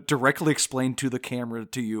 okay, I'm going to directly explain to the camera,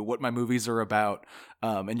 to you, what my movies are about.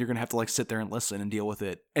 And you're going to have to like sit there and listen and deal with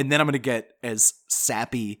it. And then I'm going to get as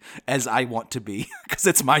sappy as I want to be, because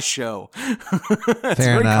it's my show. It's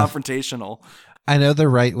very confrontational. I know the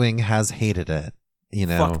right wing has hated it. You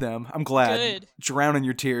know, fuck them. I'm glad. Good. Drown in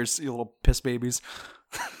your tears, you little piss babies.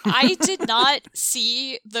 I did not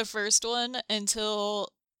see the first one until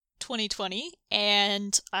 2020,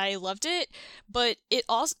 and I loved it, but it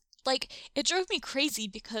also, like, it drove me crazy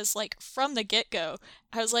because, like, from the get-go,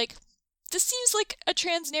 I was like, this seems like a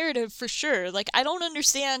trans narrative for sure. Like, I don't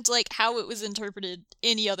understand, like, how it was interpreted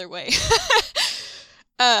any other way.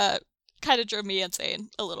 Kind of drove me insane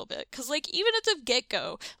a little bit, because, like, even at the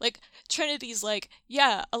get-go, like, Trinity's like,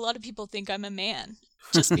 yeah, a lot of people think I'm a man.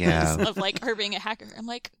 Just because of like her being a hacker. I'm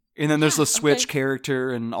like, and then there's the Switch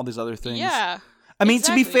character and all these other things. Yeah. I mean,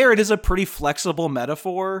 to be fair, it is a pretty flexible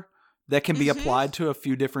metaphor that can be applied to a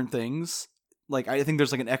few different things. Like, I think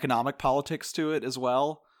there's like an economic politics to it as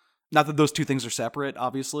well. Not that those two things are separate,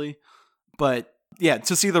 obviously, but yeah,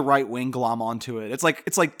 to see the right wing glom onto it. It's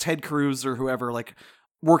like Ted Cruz or whoever, like,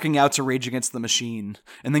 working out to Rage Against the Machine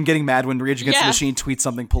and then getting mad when Rage Against the Machine tweets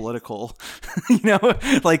something political. You know,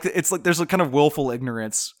 like, it's like there's a kind of willful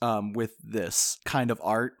ignorance with this kind of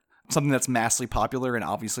art, something that's massively popular and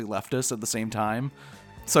obviously leftist at the same time.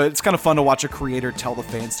 So it's kind of fun to watch a creator tell the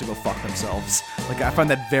fans to go fuck themselves. Like, I find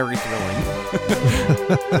that very thrilling.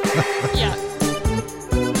 Yeah.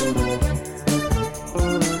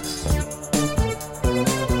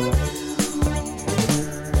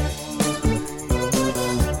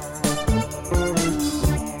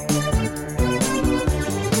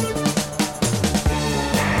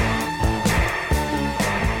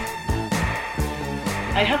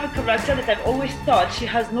 I have a character that I've always thought she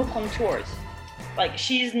has no contours. Like,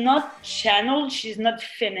 she's not channeled, she's not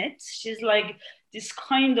finite, she's like this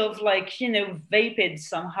kind of like, vapid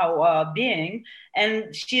somehow being,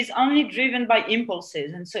 and she's only driven by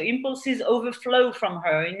impulses, and so impulses overflow from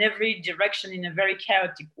her in every direction in a very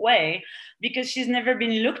chaotic way, because she's never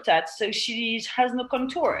been looked at, so she has no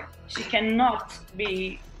contour. She cannot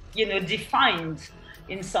be, defined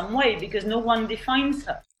in some way, because no one defines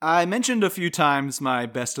her. I mentioned a few times my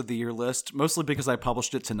best of the year list, mostly because I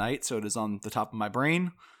published it tonight, so it is on the top of my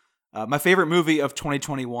brain. My favorite movie of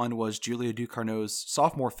 2021 was Julia Ducournau's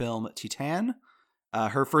sophomore film, Titane.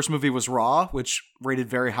 Her first movie was Raw, which rated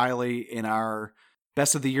very highly in our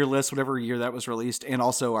best of the year list, whatever year that was released, and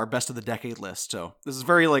also our best of the decade list. So this is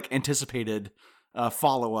very anticipated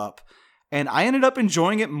follow-up. And I ended up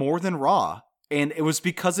enjoying it more than Raw. And it was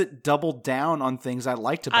because it doubled down on things I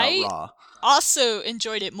liked about Raw. Also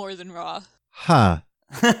enjoyed it more than Raw. Huh.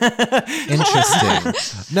 Interesting.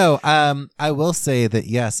 No, I will say that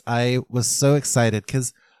yes, I was so excited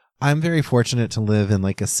because I'm very fortunate to live in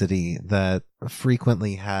a city that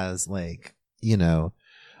frequently has I'm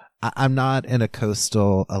not in a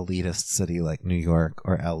coastal elitist city like New York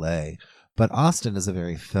or LA, but Austin is a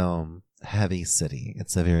very film heavy city.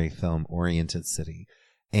 It's a very film oriented city.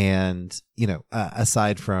 And,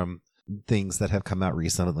 aside from things that have come out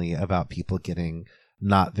recently about people getting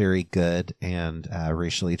not very good and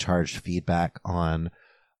racially charged feedback on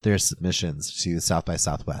their submissions to South by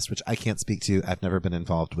Southwest, which I can't speak to. I've never been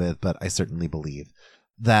involved with, but I certainly believe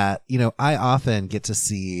that, I often get to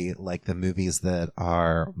see the movies that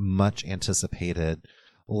are much anticipated,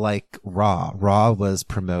 like Raw. Raw was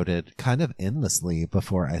promoted kind of endlessly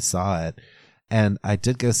before I saw it. And I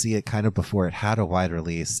did go see it kind of before it had a wide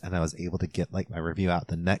release, and I was able to get my review out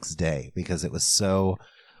the next day because it was so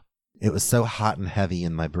hot and heavy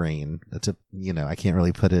in my brain to, I can't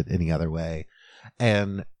really put it any other way.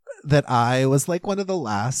 And that I was one of the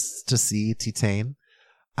last to see Titane.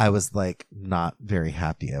 I was not very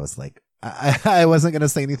happy. I was I wasn't going to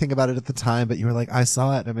say anything about it at the time, but you were I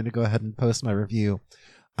saw it and I'm going to go ahead and post my review.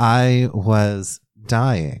 I was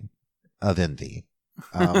dying of envy.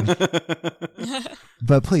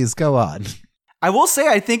 But please go on. I will say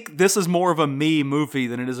I think this is more of a me movie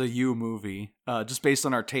than it is a you movie, just based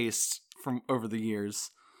on our tastes from over the years.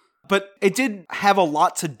 But it did have a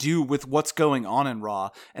lot to do with what's going on in Raw,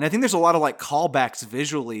 and I think there's a lot of callbacks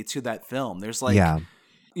visually to that film. There's the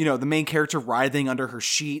main character writhing under her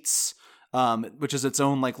sheets, which is its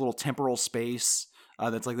own little temporal space.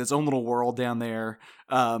 That's its own little world down there.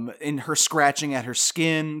 And her scratching at her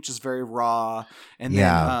skin, which is very Raw. And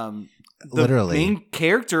then the main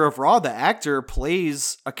character of Raw, the actor,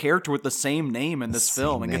 plays a character with the same name in this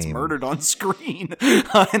film and gets murdered on screen.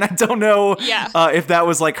 And I don't know if that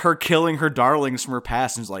was her killing her darlings from her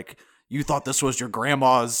past. And it's you thought this was your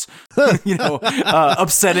grandma's,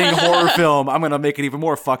 upsetting horror film. I'm going to make it even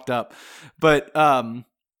more fucked up. But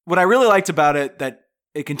what I really liked about it that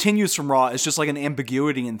it continues from Raw is just an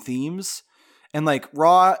ambiguity in themes. And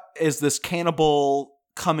Raw is this cannibal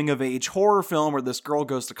coming of age horror film where this girl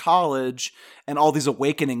goes to college and all these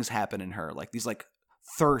awakenings happen in her. These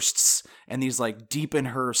thirsts and these deep in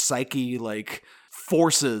her psyche,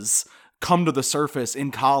 forces come to the surface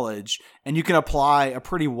in college. And you can apply a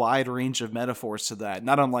pretty wide range of metaphors to that.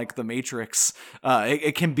 Not unlike The Matrix.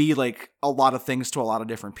 It can be a lot of things to a lot of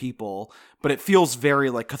different people, but it feels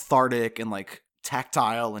very cathartic and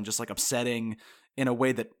tactile and just upsetting in a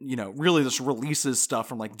way that, really just releases stuff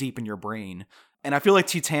from deep in your brain. And I feel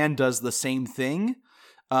Titane does the same thing.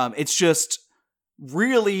 It's just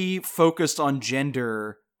really focused on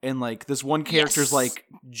gender and this one character's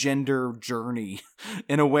gender journey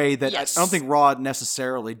in a way that I don't think Raw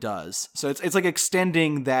necessarily does. So it's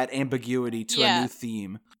extending that ambiguity to a new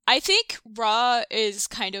theme. I think Raw is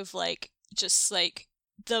kind of just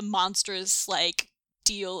the monstrous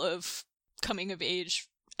deal of coming of age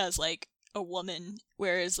as a woman,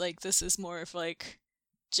 whereas this is more of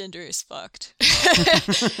gender is fucked.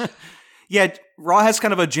 Yeah, Raw has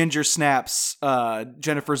kind of a Ginger Snaps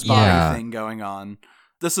Jennifer's body thing going on.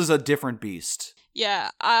 This is a different beast. Yeah.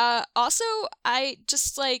 Also, I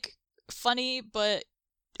just funny but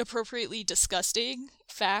appropriately disgusting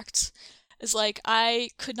fact is I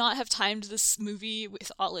could not have timed this movie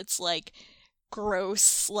with all its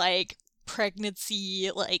gross pregnancy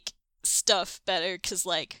stuff better, because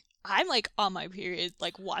I'm on my period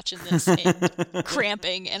watching this and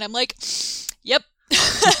cramping, and I'm yep.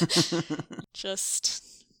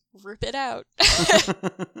 Just rip it out.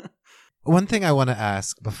 One thing I want to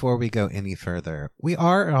ask before we go any further, we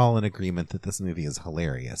are all in agreement that this movie is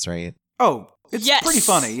hilarious, right? Oh, it's Yes. pretty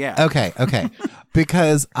funny, yeah. Okay.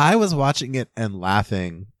 Because I was watching it and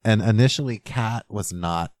laughing, and initially Kat was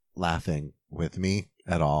not laughing with me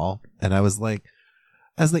at all. And I was like,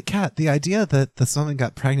 Kat, the idea that this woman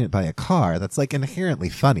got pregnant by a car, that's like inherently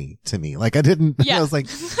funny to me. Like I didn't, Yeah. I was like,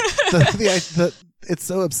 it's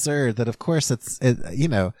so absurd that of course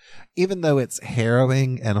even though it's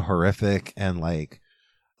harrowing and horrific and like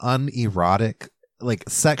unerotic, like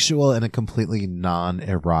sexual in a completely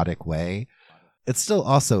non-erotic way, it's still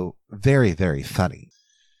also very, very funny.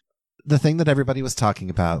 The thing that everybody was talking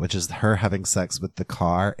about, which is her having sex with the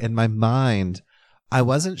car, in my mind, I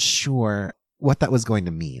wasn't sure what that was going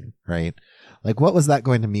to mean, right? Like, what was that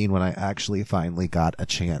going to mean when I actually finally got a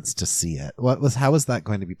chance to see it? How was that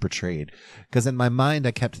going to be portrayed? Because in my mind,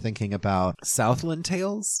 I kept thinking about Southland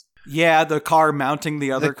Tales. Yeah, the car mounting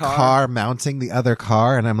the other car.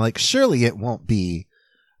 And I'm like, surely it won't be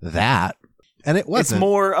that. And it wasn't. It's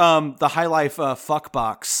more the High Life fuck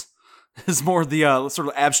box is more the sort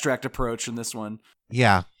of abstract approach in this one.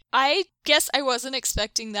 Yeah. I guess I wasn't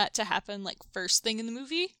expecting that to happen like first thing in the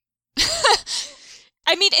movie.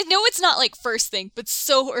 I mean, no, it's not like first thing, but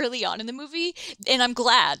so early on in the movie, and I'm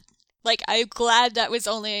glad. Like, I'm glad that was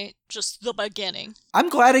only just the beginning. I'm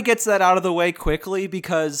glad it gets that out of the way quickly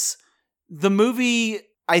because the movie,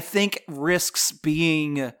 I think, risks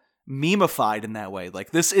being memeified in that way.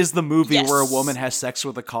 Like, this is the movie Yes. where a woman has sex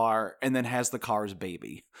with a car and then has the car's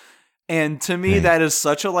baby. And to me, Right. that is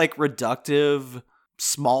such a, like, reductive,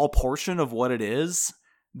 small portion of what it is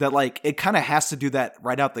that, like, it kind of has to do that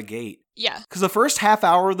right out the gate. Yeah. Because the first half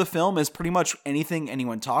hour of the film is pretty much anything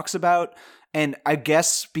anyone talks about. And I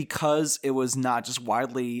guess because it was not just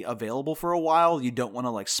widely available for a while, you don't want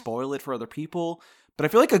to like spoil it for other people. But I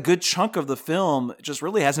feel like a good chunk of the film just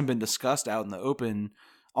really hasn't been discussed out in the open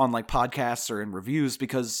on like podcasts or in reviews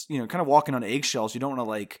because, you know, kind of walking on eggshells, you don't want to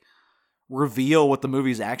like reveal what the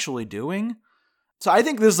movie's actually doing. So I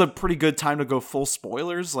think this is a pretty good time to go full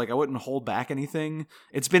spoilers. Like I wouldn't hold back anything.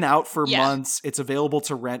 It's been out for months. It's available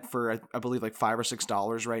to rent for, I believe, like $5 or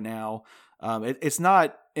 $6 right now. It's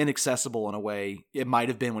not inaccessible in a way it might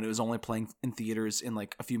have been when it was only playing in theaters in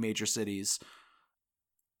like a few major cities.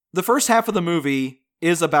 The first half of the movie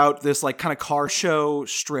is about this like kind of car show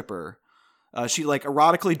stripper. She like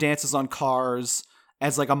erotically dances on cars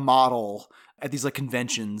as like a model at these like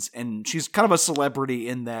conventions, and she's kind of a celebrity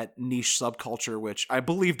in that niche subculture, which I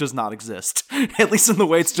believe does not exist, at least in the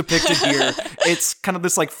way it's depicted here. It's kind of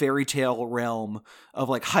this like fairy tale realm of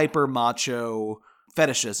like hyper macho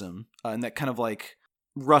fetishism, and that kind of like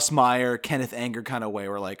Russ Meyer, Kenneth Anger kind of way,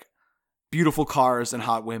 where like beautiful cars and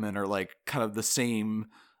hot women are like kind of the same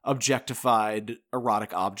objectified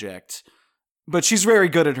erotic object. But she's very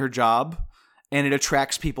good at her job, and it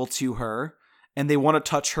attracts people to her. And they want to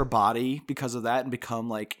touch her body because of that and become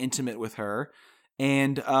like intimate with her.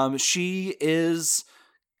 And she is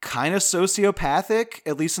kind of sociopathic,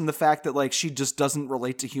 at least in the fact that like she just doesn't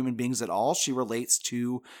relate to human beings at all. She relates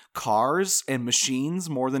to cars and machines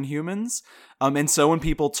more than humans. And so when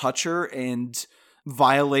people touch her and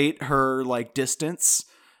violate her like distance,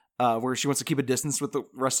 where she wants to keep a distance with the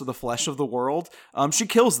rest of the flesh of the world, she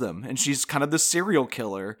kills them. And she's kind of this serial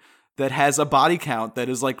killer that has a body count that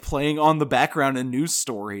is like playing on the background in news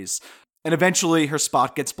stories. And eventually her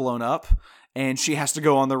spot gets blown up and she has to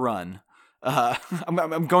go on the run.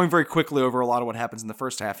 I'm going very quickly over a lot of what happens in the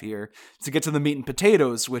first half here to get to the meat and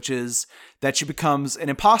potatoes, which is that she becomes an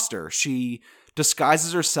imposter. She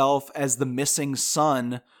disguises herself as the missing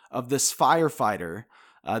son of this firefighter.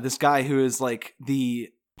 This guy who is like the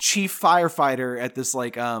chief firefighter at this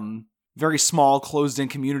like very small closed-in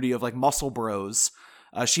community of like muscle bros.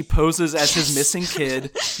 She poses as his missing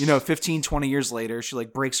kid, 15, 20 years later. She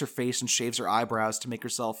like breaks her face and shaves her eyebrows to make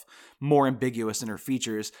herself more ambiguous in her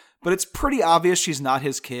features. But it's pretty obvious she's not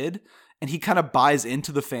his kid. And he kind of buys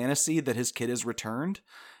into the fantasy that his kid is returned.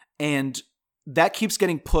 And that keeps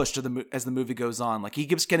getting pushed as the movie goes on. Like he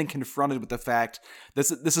keeps getting confronted with the fact that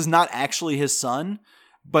this is not actually his son,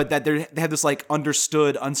 but that they have this like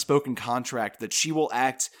understood, unspoken contract that she will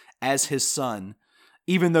act as his son,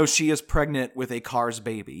 even though she is pregnant with a car's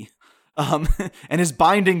baby, and is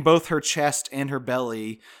binding both her chest and her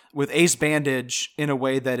belly with ace bandage in a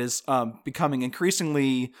way that is becoming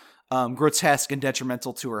increasingly grotesque and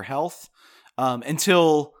detrimental to her health,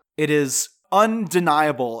 until it is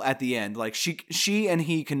undeniable at the end. Like she and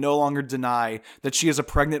he can no longer deny that she is a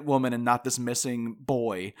pregnant woman and not this missing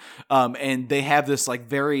boy. And they have this like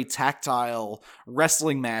very tactile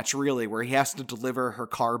wrestling match, really, where he has to deliver her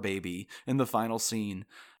car baby in the final scene.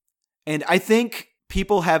 And I think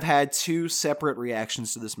people have had two separate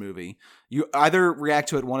reactions to this movie. You either react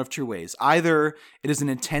to it one of two ways. Either it is an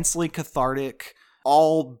intensely cathartic,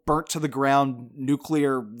 all burnt to the ground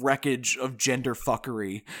nuclear wreckage of gender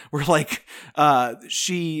fuckery, where like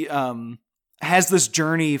she has this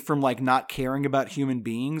journey from like not caring about human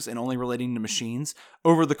beings and only relating to machines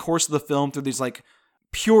over the course of the film through these like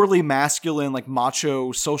purely masculine, like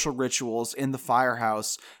macho social rituals in the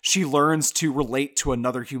firehouse. She learns to relate to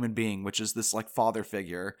another human being, which is this like father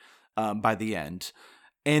figure by the end.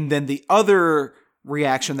 And then the other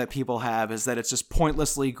reaction that people have is that it's just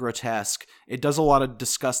pointlessly grotesque. It does a lot of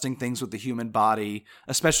disgusting things with the human body,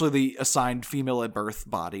 especially the assigned female at birth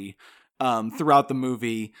body throughout the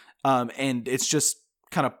movie. And it's just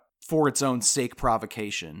kind of for its own sake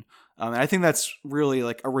provocation. And I think that's really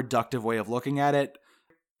like a reductive way of looking at it.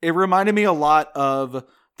 It reminded me a lot of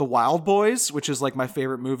The Wild Boys, which is like my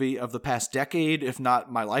favorite movie of the past decade, if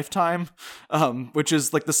not my lifetime, which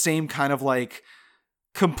is like the same kind of like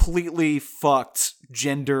completely fucked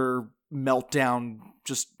gender meltdown,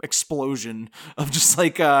 just explosion of just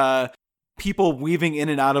like people weaving in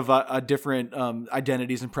and out of different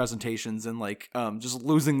identities and presentations and like just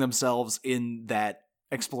losing themselves in that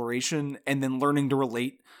exploration and then learning to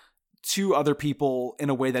relate to other people in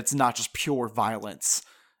a way that's not just pure violence.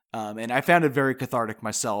 And I found it very cathartic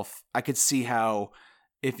myself. I could see how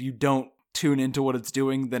if you don't tune into what it's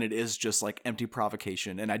doing, then it is just like empty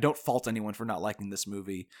provocation. And I don't fault anyone for not liking this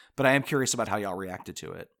movie, but I am curious about how y'all reacted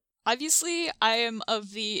to it. Obviously, I am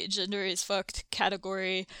of the gender is fucked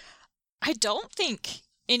category. I don't think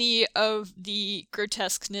any of the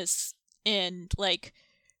grotesqueness and like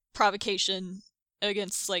provocation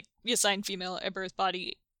against like the assigned female at birth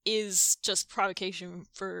body is just provocation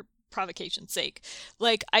for provocation's sake.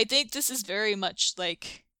 Like, I think this is very much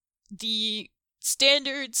like the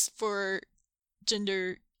standards for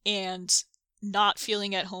gender and not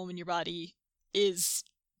feeling at home in your body is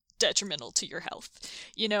detrimental to your health.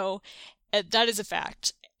 You know, that is a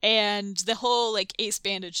fact. And the whole like ace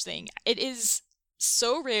bandage thing, it is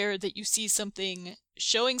so rare that you see something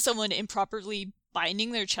showing someone improperly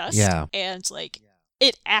binding their chest and like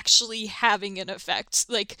it actually having an effect,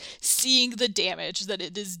 like seeing the damage that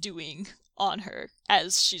it is doing on her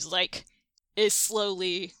as she's like is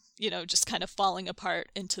slowly, you know, just kind of falling apart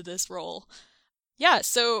into this role. Yeah,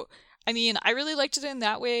 so I mean, I really liked it in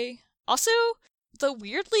that way. Also, the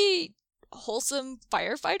weirdly wholesome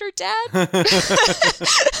firefighter dad.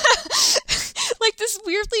 Like this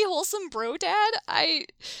weirdly wholesome bro dad. I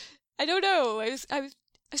don't know. I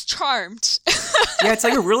was charmed. Yeah, it's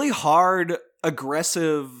like a really hard,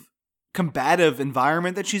 aggressive, combative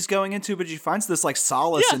environment that she's going into, but she finds this like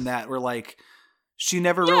solace in that where like she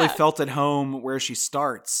never really felt at home where she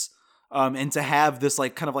starts. And to have this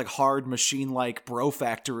like kind of like hard machine-like bro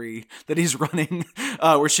factory that he's running,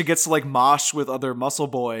 where she gets to like mosh with other muscle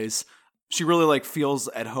boys. She really like feels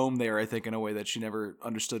at home there, I think, in a way that she never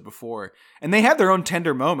understood before. And they have their own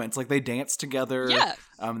tender moments. Like they dance together. Yeah.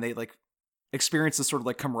 They like experience this sort of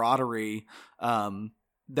like camaraderie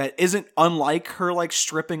that isn't unlike her like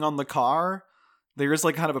stripping on the car. There is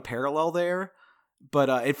like kind of a parallel there,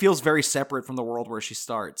 but it feels very separate from the world where she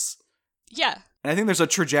starts. Yeah. And I think there's a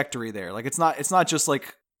trajectory there. Like it's not just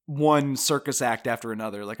like one circus act after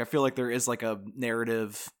another. Like I feel like there is like a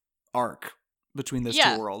narrative arc between those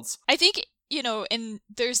two worlds. I think, you know, and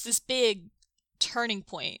there's this big turning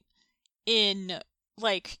point in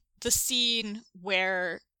like the scene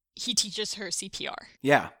where he teaches her CPR.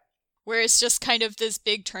 Yeah. Where it's just kind of this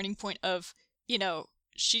big turning point of, you know,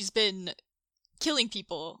 she's been killing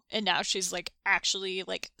people and now she's like actually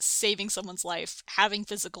like saving someone's life, having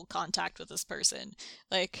physical contact with this person,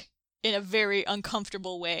 like in a very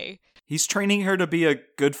uncomfortable way. He's training her to be a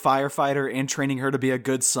good firefighter and training her to be a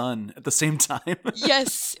good son at the same time.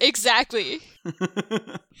 Yes, exactly.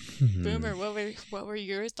 Boomer, what were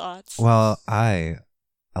your thoughts? Well, I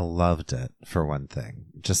loved it, for one thing.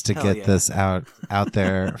 Just to get this out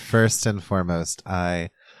there, first and foremost, I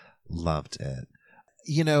loved it.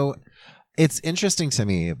 You know, it's interesting to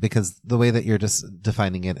me because the way that you're just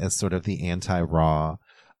defining it as sort of the anti-Raw,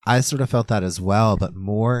 I sort of felt that as well, but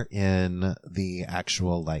more in the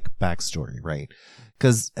actual like backstory, right?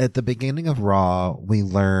 Because at the beginning of Raw, we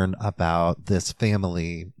learn about this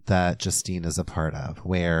family that Justine is a part of,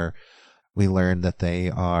 where we learn that they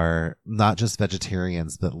are not just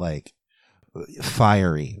vegetarians, but like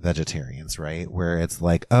fiery vegetarians, right? Where it's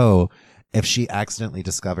like, oh, if she accidentally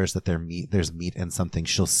discovers that there's meat in something,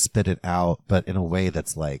 she'll spit it out, but in a way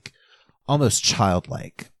that's like almost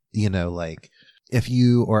childlike, you know, like if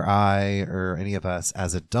you or I or any of us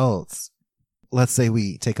as adults, let's say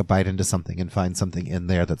we take a bite into something and find something in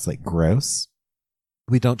there that's like gross,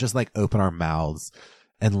 We don't just like open our mouths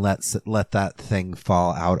and let that thing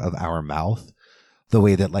fall out of our mouth the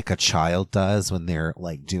way that like a child does when they're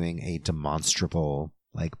like doing a demonstrable,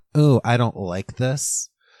 like, oh, I don't like this,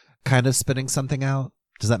 kind of spitting something out.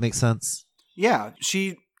 Does that make sense? Yeah,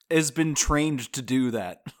 she has been trained to do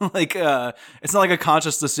that. Like, it's not like a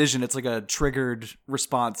conscious decision. It's like a triggered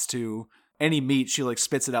response to any meat. She like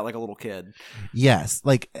spits it out like a little kid. Yes,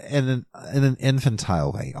 like in an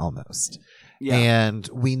infantile way almost. Yeah. And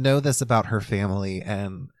we know this about her family,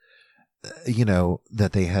 and you know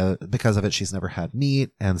that they have, because of it, she's never had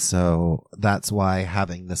meat, and so that's why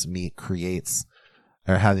having this meat creates,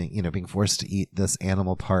 or having, you know, being forced to eat this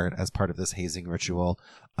animal part as part of this hazing ritual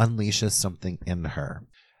unleashes something in her.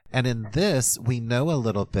 And in this, we know a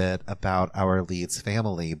little bit about our lead's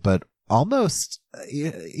family, but almost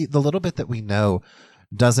the little bit that we know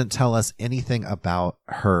doesn't tell us anything about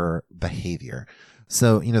her behavior.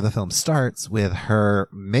 So, you know, the film starts with her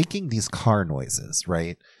making these car noises,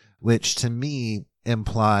 right? Which to me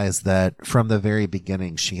implies that from the very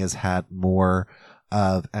beginning, she has had more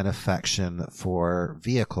of an affection for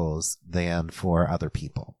vehicles than for other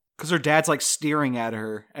people. Because her dad's like staring at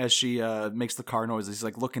her as she makes the car noises. He's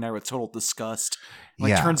like looking at her with total disgust.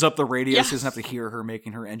 Like turns up the radio so he doesn't have to hear her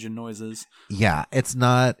making her engine noises. Yeah, it's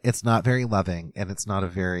not very loving, and it's not a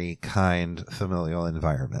very kind familial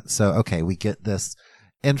environment. So, okay, we get this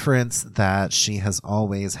inference that she has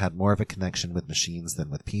always had more of a connection with machines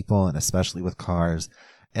than with people, and especially with cars.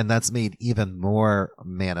 And that's made even more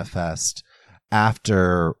manifest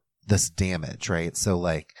after this damage, right? So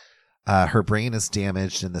like her brain is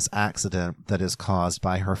damaged in this accident that is caused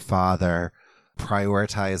by her father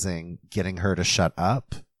prioritizing getting her to shut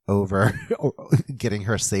up over getting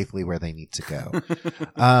her safely where they need to go.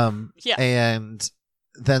 And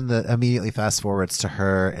then immediately fast forwards to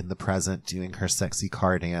her in the present doing her sexy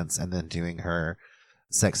car dance and then doing her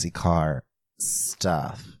sexy car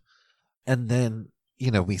stuff. And then,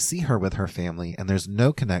 you know, we see her with her family, and there's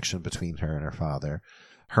no connection between her and her father.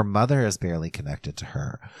 Her mother is barely connected to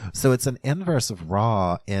her. So it's an inverse of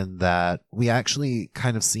Raw in that we actually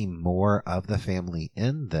kind of see more of the family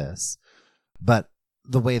in this. But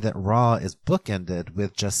the way that Raw is bookended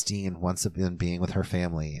with Justine once again being with her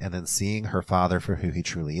family and then seeing her father for who he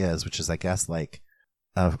truly is, which is, I guess, like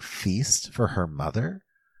a feast for her mother,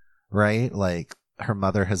 right? Like her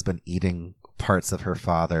mother has been eating parts of her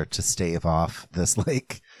father to stave off this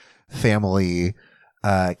like family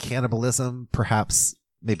cannibalism, perhaps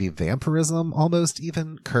maybe vampirism, almost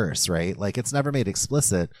even curse, right? Like it's never made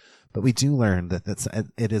explicit, but we do learn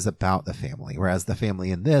that it is about the family, whereas the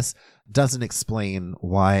family in this doesn't explain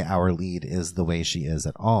why our lead is the way she is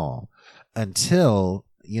at all until,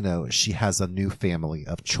 you know, she has a new family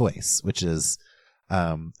of choice, which is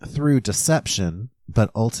through deception,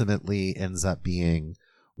 but ultimately ends up being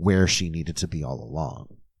where she needed to be all along.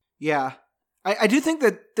 Yeah. I do think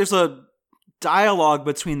that there's a dialogue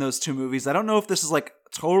between those two movies. I don't know if this is like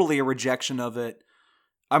totally a rejection of it.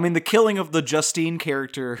 I mean, the killing of the Justine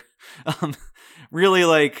character really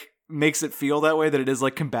like makes it feel that way, that it is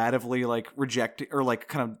like combatively like rejecting or like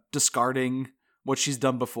kind of discarding what she's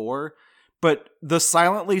done before. But the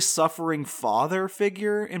silently suffering father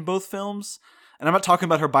figure in both films, and I'm not talking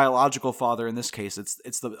about her biological father in this case,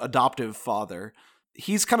 it's the adoptive father.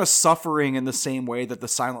 He's kind of suffering in the same way that the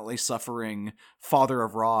silently suffering father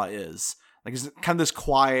of Raw is. Like, he's kind of this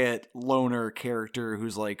quiet loner character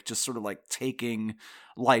who's like just sort of like taking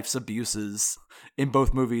life's abuses in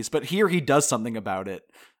both movies. But here he does something about it.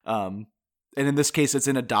 And in this case, it's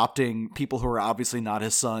in adopting people who are obviously not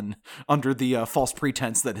his son under the false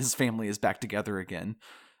pretense that his family is back together again.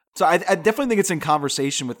 So I definitely think it's in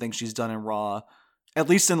conversation with things she's done in Raw, at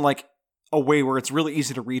least in like a way where it's really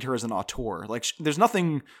easy to read her as an auteur. Like, there's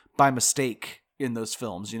nothing by mistake in those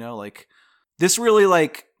films, you know? Like, this really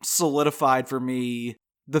like solidified for me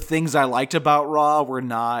the things I liked about Raw were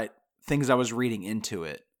not things I was reading into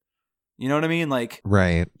it. You know what I mean? Like,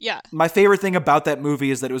 right. Yeah. My favorite thing about that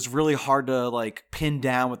movie is that it was really hard to like pin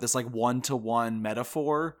down with this like one-to-one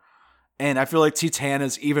metaphor. And I feel like Titane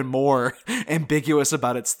is even more ambiguous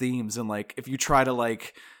about its themes. And like, if you try to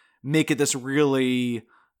like make it this really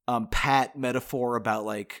pat metaphor about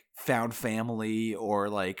like found family or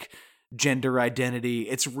like gender identity,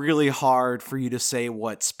 it's really hard for you to say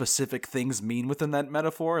what specific things mean within that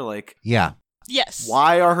metaphor. Like, yeah. Yes.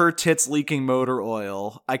 Why are her tits leaking motor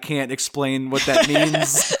oil? I can't explain what that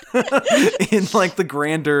means in like the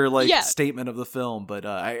grander like statement of the film, but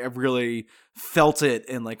I really felt it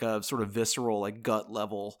in like a sort of visceral like gut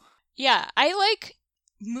level. Yeah, I like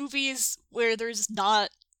movies where there's not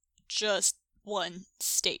just one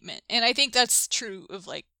statement. And I think that's true of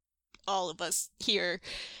like all of us here.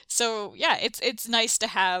 So yeah, it's nice to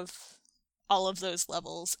have all of those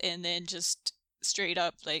levels, and then just straight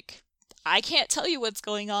up, like, I can't tell you what's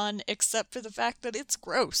going on except for the fact that it's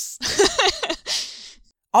gross.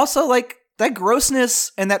 Also, like, that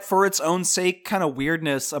grossness and that for its own sake kind of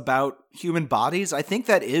weirdness about human bodies, I think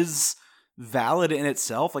that is valid in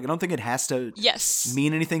itself. Like, I don't think it has to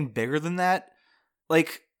mean anything bigger than that.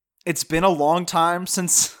 Like, it's been a long time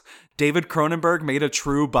since David Cronenberg made a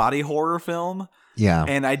true body horror film. Yeah.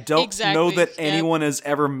 And I don't know that anyone has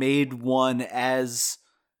ever made one as,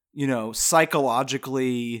 you know,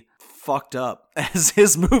 psychologically fucked up as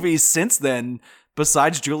his movies since then,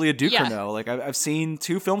 besides Julia Ducournau. Yeah. Like, I've seen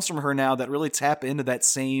 2 films from her now that really tap into that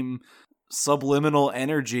same subliminal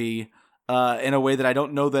energy in a way that I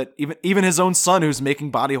don't know that even his own son, who's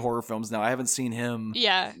making body horror films now, I haven't seen him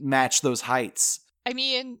match those heights. I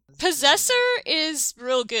mean, Possessor is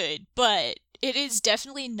real good, but it is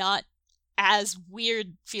definitely not as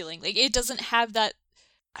weird feeling. Like, it doesn't have that,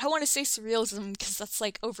 I don't want to say surrealism because that's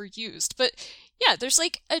like overused, but yeah, there's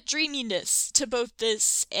like a dreaminess to both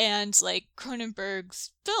this and like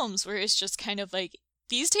Cronenberg's films, where it's just kind of like,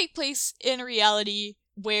 these take place in a reality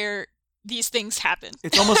where these things happen.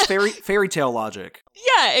 It's almost fairy tale logic.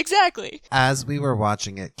 Yeah, exactly. As we were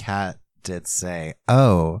watching it, Kat did say,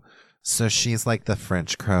 "Oh, so she's like the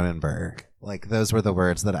French Cronenberg." Like, those were the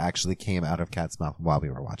words that actually came out of Kat's mouth while we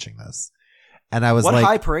were watching this. And I was what like,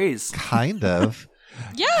 high praise. Kind of.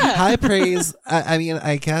 Yeah. High praise. I mean,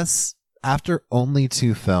 I guess after only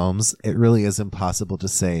 2 films, it really is impossible to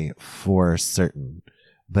say for certain.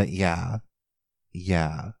 But yeah.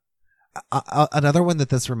 Another one that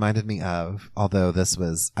this reminded me of, although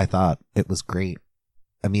I thought it was great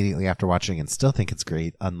immediately after watching and still think it's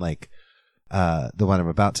great, unlike the one I'm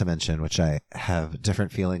about to mention, which I have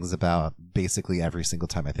different feelings about basically every single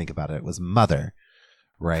time I think about it, was Mother.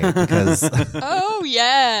 Right? Because oh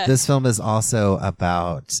yeah, this film is also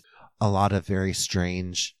about a lot of very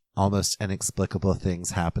strange, almost inexplicable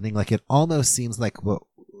things happening. Like, it almost seems like what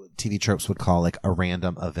TV tropes would call like a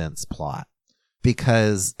random events plot.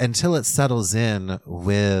 Because until it settles in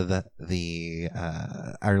with the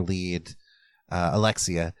our lead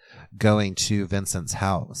Alexia going to Vincent's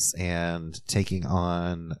house and taking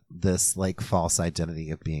on this like false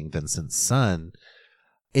identity of being Vincent's son,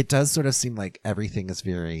 it does sort of seem like everything is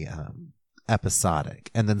very episodic.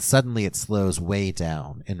 And then suddenly it slows way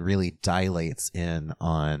down and really dilates in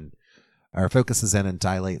on, or focuses in and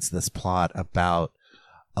dilates this plot about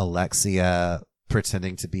Alexia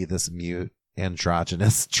pretending to be this mute,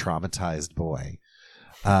 androgynous, traumatized boy.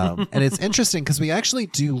 And it's interesting because we actually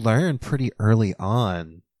do learn pretty early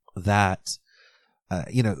on that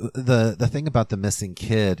the thing about the missing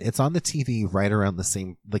kid, it's on the TV right around the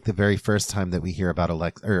same, like the very first time that we hear about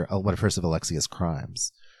first of Alexia's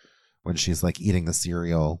crimes, when she's like eating the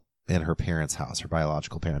cereal in her parents' house, her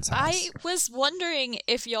biological parents' house. I was wondering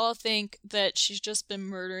if y'all think that she's just been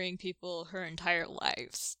murdering people her entire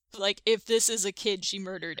lives. Like, if this is a kid she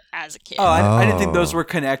murdered as a kid. I didn't think those were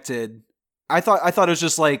connected. I thought it was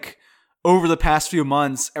just like, over the past few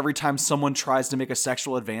months, every time someone tries to make a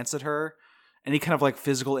sexual advance at her, any kind of like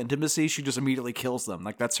physical intimacy, she just immediately kills them.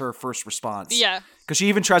 Like, that's her first response. Yeah. Because she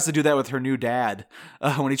even tries to do that with her new dad.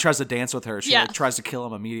 When he tries to dance with her, she like tries to kill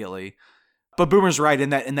him immediately. But Boomer's right. In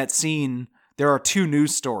that scene, there are 2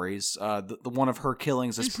 news stories. The one of her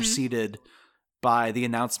killings is preceded by the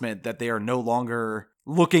announcement that they are no longer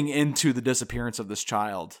looking into the disappearance of this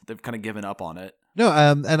child. They've kind of given up on it. No,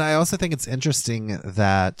 and I also think it's interesting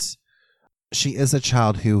that she is a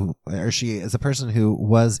person who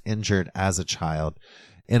was injured as a child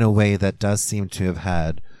in a way that does seem to have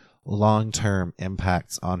had long-term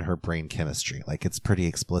impacts on her brain chemistry. Like, it's pretty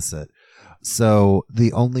explicit. So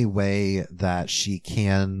the only way that she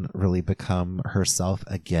can really become herself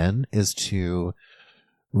again is to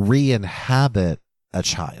re-inhabit a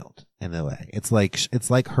child in a way. It's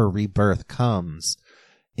like her rebirth comes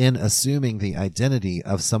in assuming the identity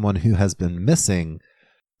of someone who has been missing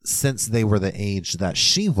since they were the age that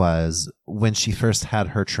she was when she first had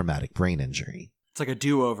her traumatic brain injury. It's like a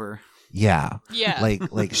do-over. Yeah. Yeah.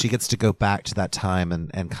 Like she gets to go back to that time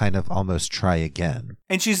and kind of almost try again.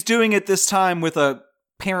 And she's doing it this time with a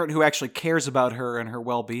parent who actually cares about her and her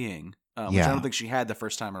well-being, which I don't think she had the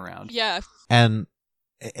first time around. Yeah. And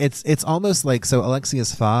it's almost like, so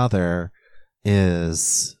Alexia's father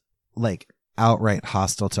is like outright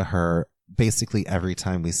hostile to her basically every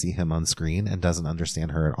time we see him on screen and doesn't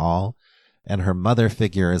understand her at all. And her mother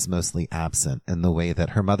figure is mostly absent in the way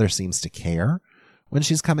that her mother seems to care when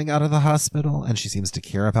she's coming out of the hospital, and she seems to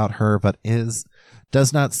care about her, but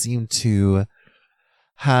does not seem to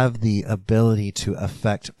have the ability to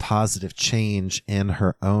affect positive change in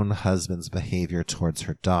her own husband's behavior towards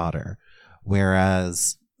her daughter.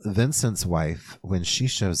 Whereas Vincent's wife, when she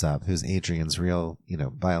shows up, who's Adrian's real,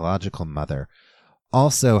 biological mother,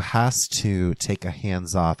 also has to take a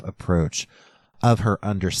hands-off approach of her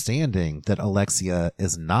understanding that Alexia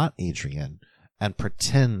is not Adrian and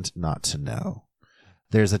pretend not to know.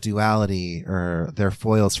 There's a duality, or they're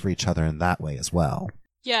foils for each other in that way as well.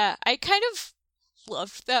 Yeah, I kind of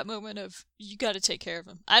loved that moment of, you got to take care of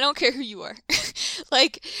him. I don't care who you are.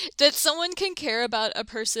 Like, that someone can care about a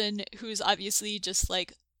person who's obviously just,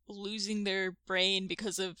 like, losing their brain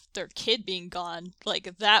because of their kid being gone,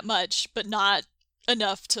 like, that much, but not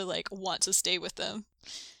enough to, like, want to stay with them.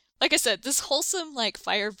 Like I said, this wholesome, like,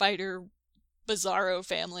 firefighter bizarro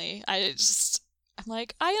family, I'm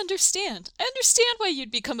like, I understand why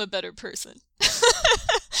you'd become a better person.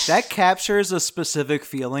 That captures a specific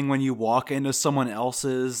feeling when you walk into someone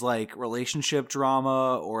else's, like, relationship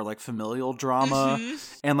drama or, like, familial drama. Mm-hmm.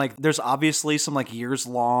 And, like, there's obviously some, like, years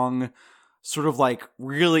long sort of, like,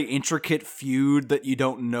 really intricate feud that you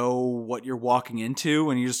don't know what you're walking into,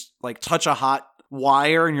 and you just, like, touch a hot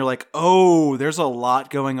wire and you're like, oh, there's a lot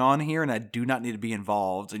going on here and I do not need to be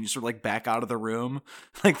involved, and you sort of, like, back out of the room.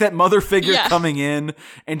 Like, that mother figure coming in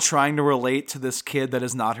and trying to relate to this kid that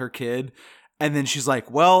is not her kid, and then she's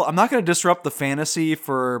like, well, I'm not going to disrupt the fantasy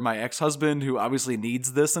for my ex-husband who obviously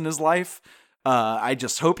needs this in his life. I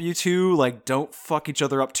just hope you two, like, don't fuck each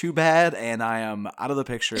other up too bad, and I am out of the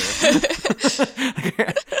picture.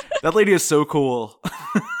 That lady is so cool.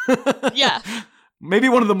 Yeah. Maybe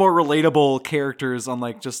one of the more relatable characters on,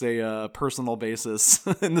 like, just a personal basis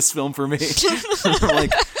in this film for me.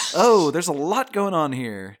 Like, oh, there's a lot going on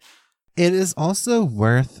here. It is also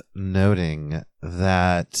worth noting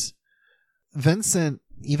that Vincent,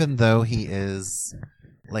 even though he is,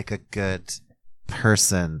 like, a good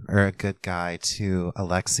person or a good guy to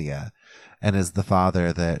Alexia and is the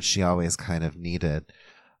father that she always kind of needed,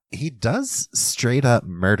 he does straight up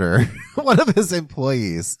murder one of his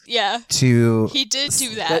employees. Yeah. He did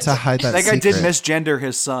do that. To hide that guy secret. did misgender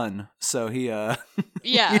his son, so he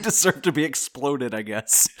he deserved to be exploded, I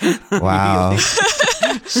guess. Wow.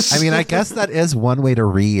 I mean, I guess that is one way to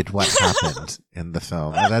read what happened in the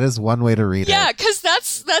film. That is one way to read it. Yeah, because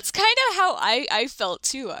that's kind of how I felt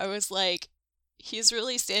too. I was like, he's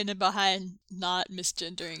really standing behind not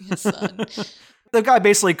misgendering his son. The guy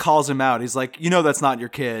basically calls him out. He's like, that's not your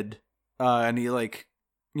kid. And he, like,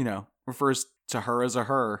 refers to her as a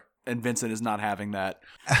her. And Vincent is not having that.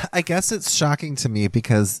 I guess it's shocking to me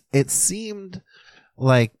because it seemed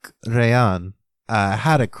like Rayan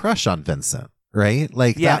had a crush on Vincent, right?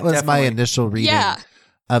 Like, that was definitely my initial reading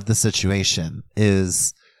of the situation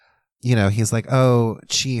is, he's like, oh,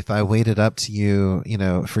 Chief, I waited up to you,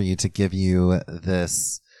 for you to give you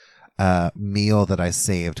this meal that I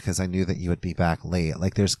saved because I knew that you would be back late.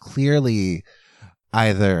 Like, there's clearly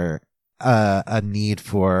either a need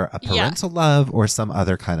for a parental love or some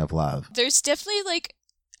other kind of love. There's definitely, like,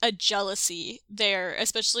 a jealousy there,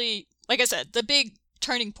 especially, like I said, the big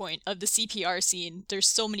turning point of the CPR scene. There's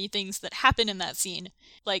so many things that happen in that scene.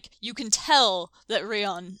 Like, you can tell that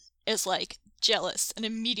Rayon is, like, jealous and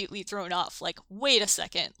immediately thrown off. Like, wait a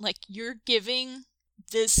second. Like, you're giving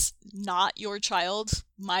this not your child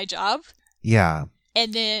my job? Yeah.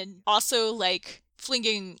 And then also, like,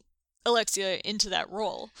 flinging Alexia into that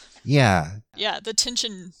role. Yeah. Yeah, the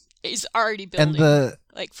tension is already building, and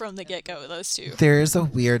like, from the get-go, those two. There is a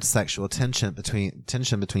weird sexual tension between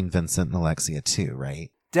Vincent and Alexia too, right?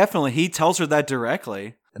 Definitely. He tells her that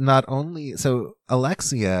directly. Not only, so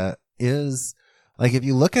Alexia is, like, if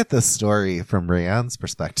you look at this story from Rayan's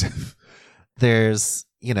perspective, there's,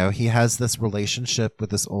 he has this relationship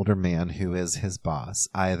with this older man who is his boss.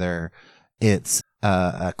 Either it's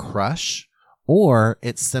a crush, or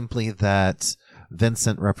it's simply that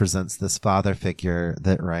Vincent represents this father figure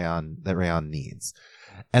that Rayan needs.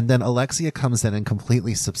 And then Alexia comes in and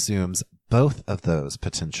completely subsumes both of those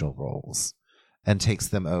potential roles and takes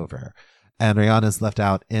them over. And Rayan is left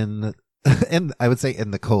out in I would say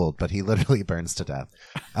in the cold, but he literally burns to death.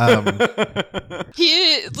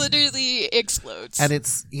 He literally explodes. And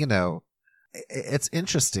it's, it's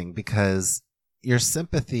interesting because your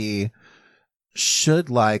sympathy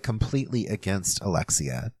should lie completely against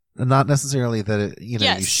Alexia. Not necessarily that, you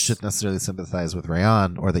should necessarily sympathize with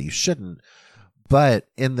Rayan or that you shouldn't. But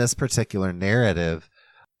in this particular narrative,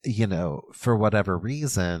 for whatever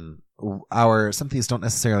reason, our sympathies don't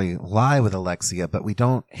necessarily lie with Alexia, but we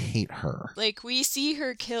don't hate her. Like, we see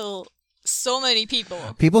her kill so many people.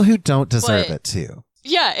 People who don't deserve it, too.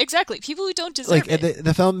 Yeah, exactly. People who don't deserve Like it.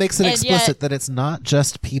 the film makes it And explicit yet- that it's not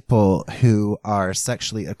just people who are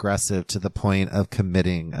sexually aggressive to the point of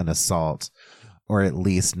committing an assault, or at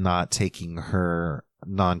least not taking her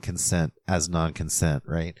non-consent as non-consent,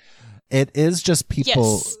 right? It is just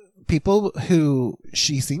people Yes. people who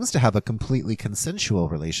she seems to have a completely consensual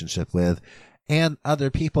relationship with, and other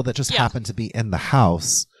people that just Yeah. happen to be in the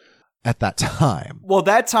house at that time. Well,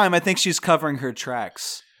 that time I think she's covering her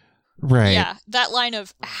tracks. Right. Yeah, that line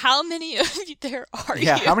of how many of you there are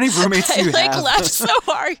Yeah, you? how many roommates do you I have? laughed so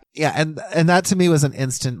hard. Yeah, and that to me was an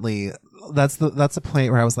instantly that's a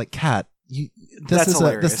point where I was like, Kat, this is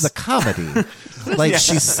hilarious. a comedy. Like Yeah.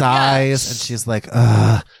 she sighs and she's like,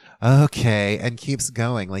 okay, and keeps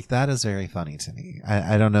going. Like that is very funny to me.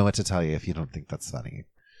 I don't know what to tell you if you don't think that's funny.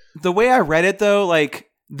 The way I read it, though, like,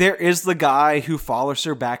 there is the guy who follows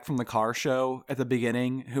her back from the car show at the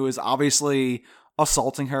beginning, who is obviously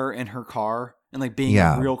assaulting her in her car and, like, being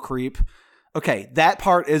Yeah. a real creep. Okay, that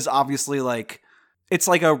part is obviously, like, it's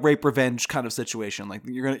like a rape revenge kind of situation. Like,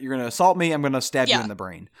 you're gonna assault me, I'm gonna stab you Yeah. in the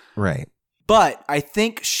brain. Right. But I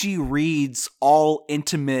think she reads all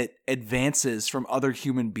intimate advances from other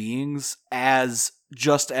human beings as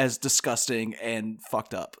just as disgusting and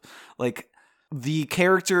fucked up. Like, the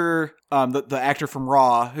character, the actor from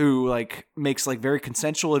Raw, who like makes like very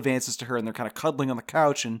consensual advances to her, and they're kind of cuddling on the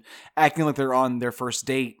couch and acting like they're on their first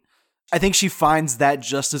date. I think she finds that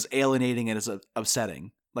just as alienating and as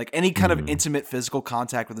upsetting. Like any kind of intimate physical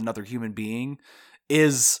contact with another human being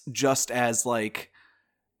is just as like,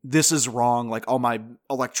 this is wrong. Like all my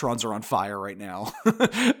electrons are on fire right now.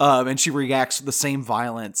 And she reacts with the same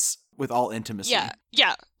violence with all intimacy.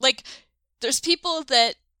 Yeah. Like, there's people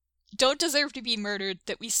that don't deserve to be murdered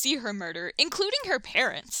that we see her murder, including her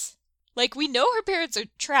parents. Like, we know her parents are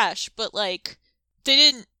trash, but, like, they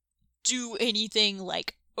didn't do anything,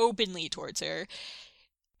 like, openly towards her.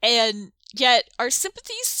 And yet, our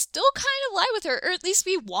sympathies still kind of lie with her, or at least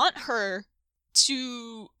we want her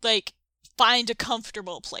to, like, find a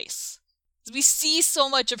comfortable place. We see so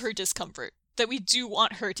much of her discomfort that we do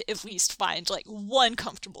want her to at least find, like, one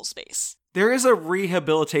comfortable space. There is a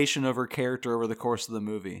rehabilitation of her character over the course of the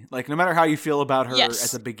movie. Like, no matter how you feel about her Yes.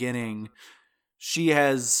 at the beginning, she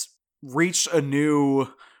has reached a new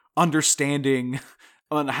understanding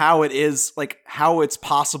on how it is, like, how it's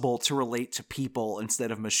possible to relate to people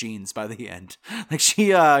instead of machines by the end. Like,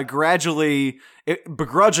 she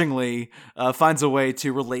begrudgingly finds a way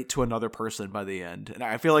to relate to another person by the end. And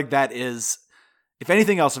I feel like that is, if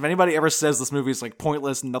anything else, if anybody ever says this movie is like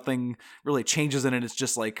pointless, nothing really changes in it, it's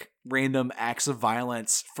just like random acts of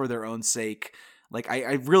violence for their own sake. Like,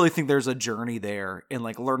 I really think there's a journey there in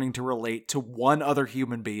like learning to relate to one other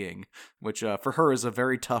human being, which for her is a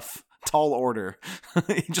very tall order.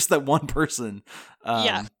 Just that one person.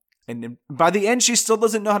 Yeah. And by the end, she still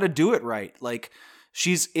doesn't know how to do it right. Like,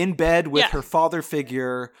 she's in bed with her father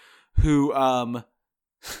figure who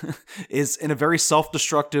is in a very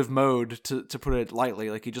self-destructive mode, to put it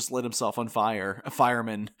lightly. Like, he just lit himself on fire, a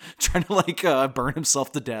fireman trying to like burn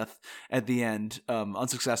himself to death at the end,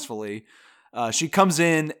 unsuccessfully. She comes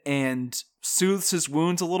in and soothes his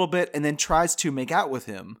wounds a little bit and then tries to make out with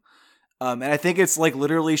him. And I think it's like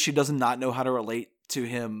literally she does not know how to relate to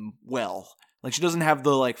him well. Like, she doesn't have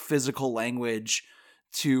the like physical language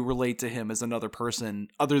to relate to him as another person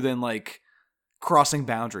other than like crossing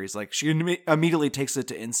boundaries. Like, she immediately takes it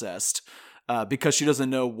to incest because she doesn't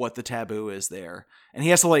know what the taboo is there. And he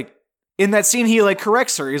has to like, in that scene, he like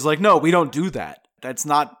corrects her. He's like, no, we don't do that. That's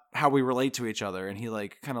not how we relate to each other. And he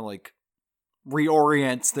like kind of like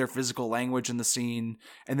reorients their physical language in the scene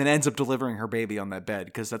and then ends up delivering her baby on that bed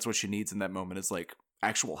because that's what she needs in that moment, is like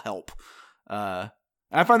actual help.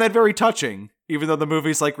 I find that very touching, even though the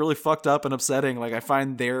movie's like really fucked up and upsetting. Like, I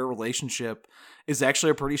find their relationship is actually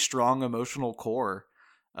a pretty strong emotional core.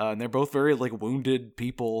 And they're both very like wounded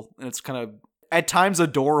people. And it's kind of at times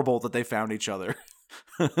adorable that they found each other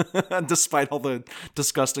despite all the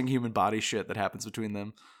disgusting human body shit that happens between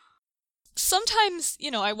them. Sometimes,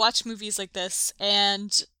 I watch movies like this,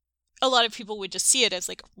 and a lot of people would just see it as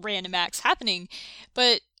like random acts happening,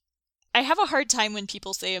 but I have a hard time when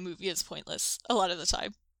people say a movie is pointless a lot of the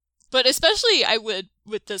time. But especially I would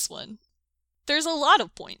with this one. There's a lot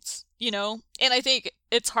of points, and I think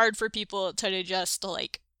it's hard for people to digest,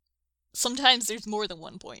 like, sometimes there's more than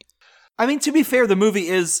one point. I mean, to be fair, the movie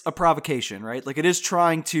is a provocation, right? Like, it is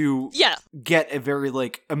trying to get a very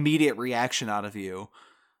like immediate reaction out of you.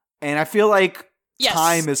 And I feel like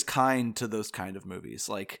time is kind to those kind of movies.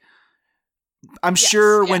 Like, I'm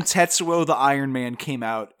sure when Tetsuo the Iron Man came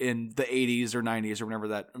out in the 80s or 90s or whenever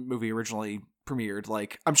that movie originally premiered.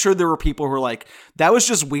 Like, I'm sure there were people who were like, that was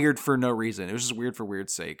just weird for no reason. It was just weird for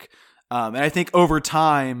weird's sake. And I think over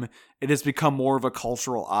time, it has become more of a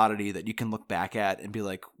cultural oddity that you can look back at and be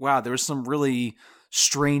like, wow, there was some really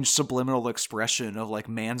strange subliminal expression of like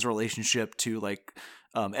man's relationship to like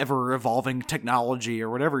ever evolving technology or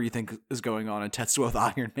whatever you think is going on in Tetsuo the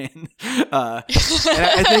Iron Man. And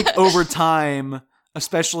I think over time,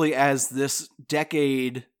 especially as this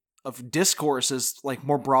decade of discourse is like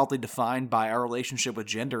more broadly defined by our relationship with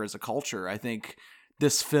gender as a culture, I think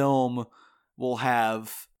this film will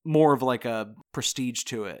have more of like a prestige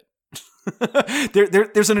to it.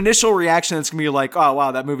 There's an initial reaction that's gonna be like, oh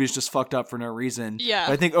wow, that movie's just fucked up for no reason. Yeah.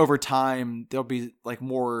 But I think over time there'll be like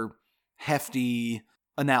more hefty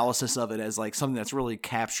analysis of it as like something that's really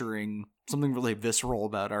capturing something really visceral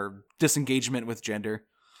about our disengagement with gender.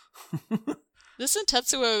 This and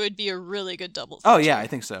Tetsuo would be a really good double feature. Oh yeah, I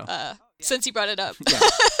think so. Since you brought it up. Yeah.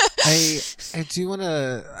 I do want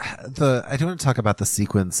to talk about the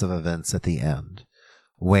sequence of events at the end,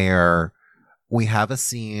 where we have a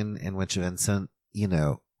scene in which Vincent,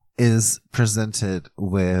 is presented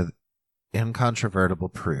with incontrovertible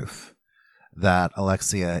proof that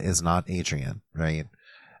Alexia is not Adrian, right?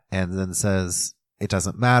 And then says, it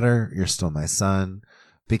doesn't matter, you're still my son,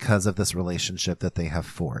 because of this relationship that they have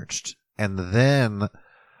forged. And then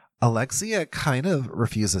Alexia kind of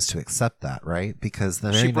refuses to accept that, right? Because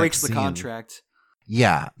she breaks the contract.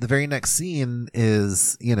 Yeah. The very next scene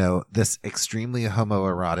is, this extremely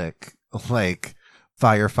homoerotic, like,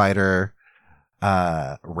 firefighter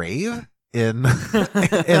rave in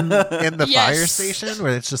the fire station,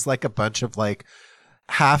 where it's just like a bunch of like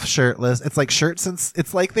half shirtless. It's like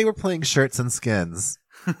it's like they were playing Shirts and Skins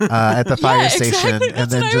at the fire station, exactly.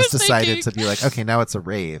 And then just decided thinking. to be like, okay, now it's a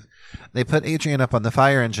rave. They put Adrian up on the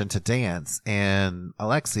fire engine to dance, and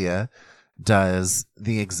Alexia does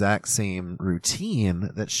the exact same routine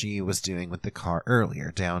that she was doing with the car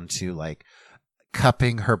earlier, down to like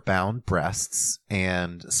cupping her bound breasts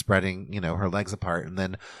and spreading, her legs apart, and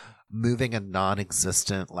then moving a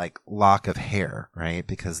non-existent like lock of hair, right?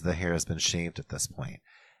 Because the hair has been shaved at this point.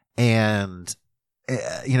 And,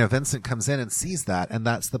 Vincent comes in and sees that. And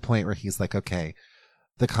that's the point where he's like, okay,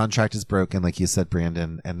 the contract is broken, like you said,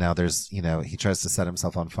 Brandon. And now there's, he tries to set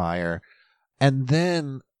himself on fire. And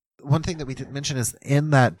then one thing that we didn't mention is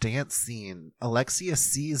in that dance scene, Alexia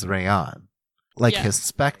sees Rayan. Like his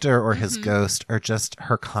specter or his ghost or just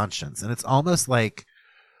her conscience. And it's almost like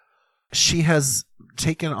she has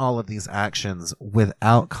taken all of these actions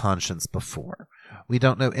without conscience before. We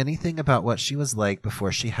don't know anything about what she was like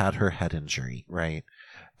before she had her head injury, right?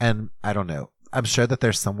 And I don't know. I'm sure that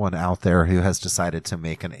there's someone out there who has decided to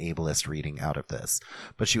make an ableist reading out of this.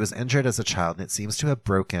 But she was injured as a child, and it seems to have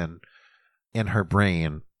broken in her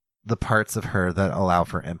brain the parts of her that allow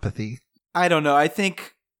for empathy. I don't know. I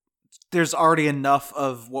think there's already enough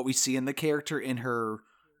of what we see in the character in her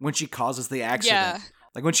when she causes the accident. Yeah.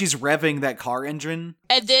 Like when she's revving that car engine.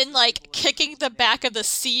 And then like kicking the back of the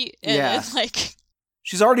seat and like...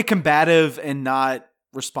 She's already combative and not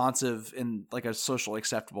responsive in like a socially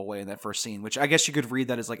acceptable way in that first scene, which I guess you could read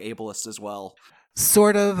that as like ableist as well.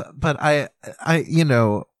 Sort of, but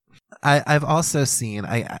I've also seen,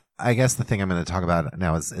 I guess the thing I'm going to talk about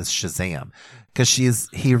now is Shazam, because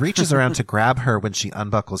he reaches around to grab her when she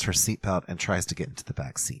unbuckles her seatbelt and tries to get into the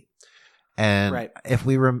back seat. And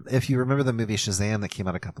if you remember the movie Shazam that came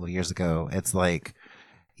out a couple of years ago, it's like,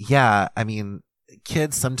 yeah, I mean,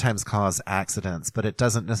 kids sometimes cause accidents, but it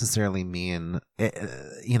doesn't necessarily mean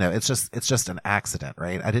it's just an accident,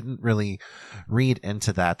 right? I didn't really read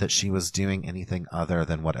into that she was doing anything other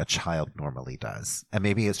than what a child normally does. And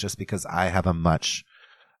maybe it's just because I have a much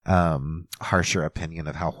harsher opinion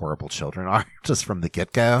of how horrible children are just from the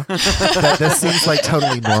get-go. That this seems like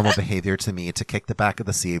totally normal behavior to me, to kick the back of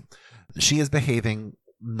the seat. She is behaving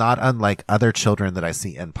not unlike other children that I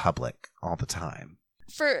see in public all the time.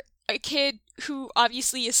 For a kid who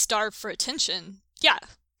obviously is starved for attention, yeah,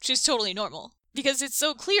 she's totally normal. Because it's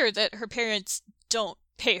so clear that her parents don't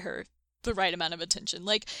pay her the right amount of attention.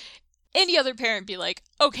 Like, any other parent be like,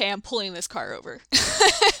 okay, I'm pulling this car over.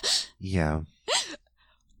 Yeah.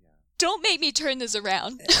 Don't make me turn this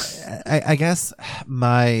around. I guess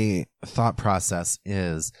my thought process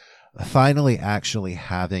is finally actually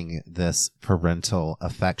having this parental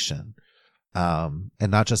affection. And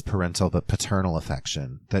not just parental, but paternal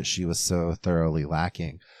affection that she was so thoroughly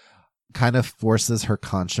lacking, kind of forces her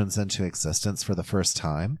conscience into existence for the first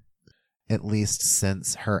time, at least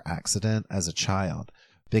since her accident as a child,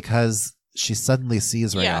 because she suddenly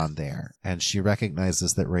sees Rayan there, and she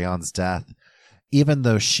recognizes that Rayan's death, even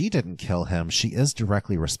though she didn't kill him, she is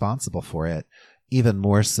directly responsible for it, even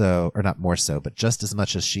more so, or not more so, but just as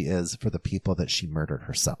much as she is for the people that she murdered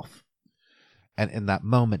herself. And in that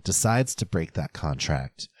moment decides to break that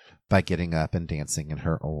contract by getting up and dancing in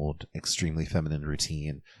her old, extremely feminine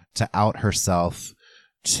routine to out herself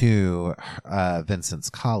to Vincent's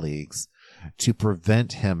colleagues to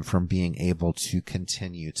prevent him from being able to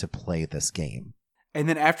continue to play this game. And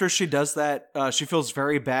then after she does that, she feels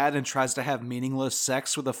very bad and tries to have meaningless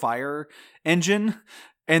sex with a fire engine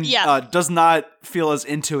and does not feel as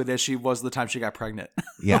into it as she was the time she got pregnant.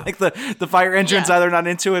 Yeah. Like the fire engine's either not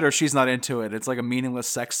into it or she's not into it. It's like a meaningless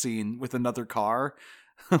sex scene with another car,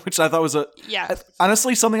 which I thought was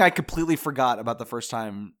honestly something I completely forgot about the first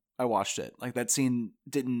time I watched it. Like that scene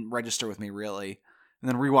didn't register with me really. And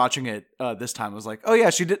then rewatching it this time, I was like, oh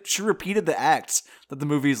yeah, she repeated the acts that the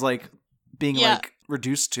movie's like being like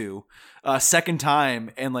reduced to a second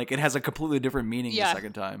time, and like it has a completely different meaning the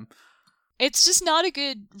second time. It's just not a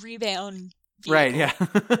good rebound vehicle. Right, yeah.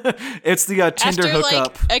 It's the Tinder after,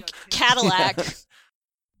 hookup. Like, a Cadillac.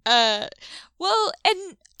 Well,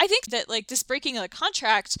 and I think that, like, this breaking of the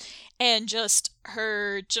contract and just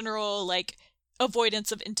her general, like,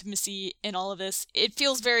 avoidance of intimacy in all of this, it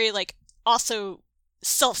feels very, like, also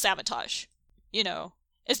self-sabotage, you know?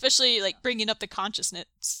 Especially, like, bringing up the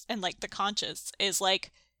consciousness and, like, the conscious is,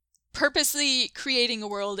 like, purposely creating a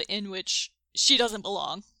world in which she doesn't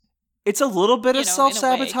belong. It's a little bit of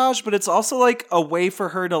self-sabotage, but it's also like a way for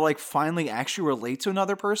her to like finally actually relate to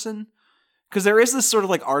another person. Because there is this sort of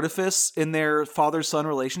like artifice in their father-son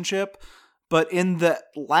relationship. But in the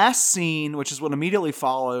last scene, which is what immediately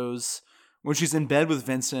follows, when she's in bed with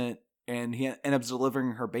Vincent and he ends up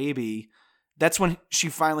delivering her baby, that's when she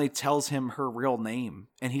finally tells him her real name.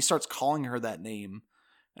 And he starts calling her that name.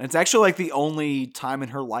 And it's actually like the only time in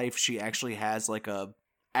her life she actually has like a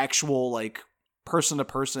actual like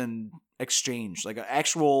person-to-person exchange, like an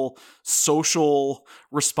actual social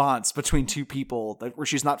response between two people where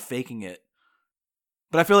she's not faking it.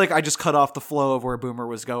 But I feel like I just cut off the flow of where Boomer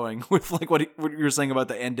was going with like what you were saying about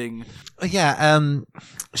the ending. Yeah,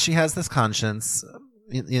 she has this conscience,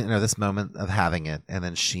 you know, this moment of having it, and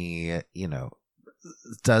then she, you know,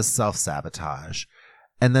 does self-sabotage,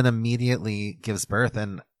 and then immediately gives birth,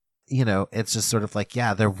 and you know, it's just sort of like,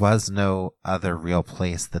 yeah, there was no other real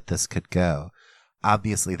place that this could go.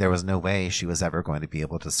 Obviously, there was no way she was ever going to be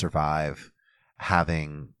able to survive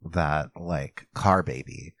having that, like, car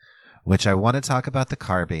baby, which I want to talk about the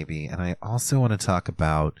car baby, and I also want to talk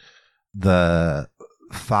about the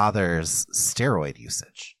father's steroid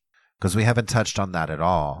usage, because we haven't touched on that at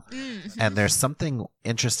all. Mm-hmm. And there's something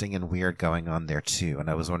interesting and weird going on there, too,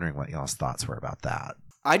 and I was wondering what y'all's thoughts were about that.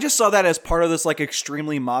 I just saw that as part of this, like,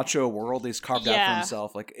 extremely macho world he's carved out for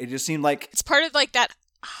himself. Like, it just seemed like... It's part of, like, that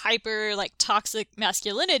hyper, like, toxic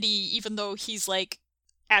masculinity, even though he's, like,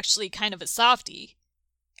 actually kind of a softie.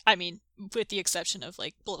 I mean, with the exception of,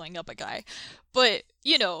 like, blowing up a guy. But,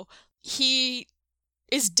 you know, he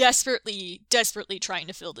is desperately trying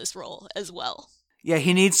to fill this role as well. Yeah,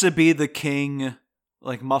 he needs to be the king,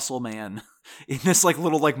 like, muscle man in this, like,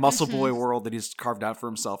 little, like, muscle boy world that he's carved out for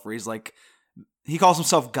himself, where he's, like, he calls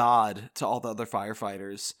himself God to all the other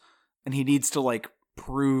firefighters, and he needs to, like,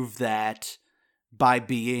 prove that by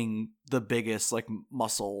being the biggest, like,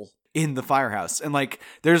 muscle in the firehouse. And, like,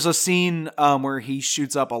 there's a scene where he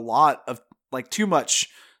shoots up a lot of, like, too much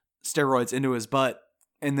steroids into his butt,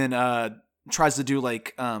 and then tries to do,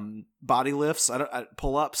 like, body lifts,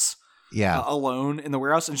 pull-ups, alone in the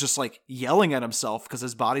warehouse, and just, like, yelling at himself because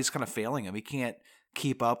his body's kind of failing him. He can't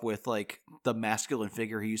keep up with, like, the masculine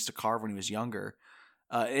figure he used to carve when he was younger.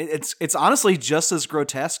 It's honestly just as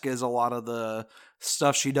grotesque as a lot of the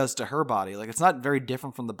stuff she does to her body. Like, it's not very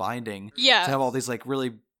different from The Binding. Yeah. To have all these, like,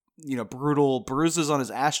 really, you know, brutal bruises on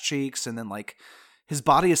his ass cheeks, and then, like, his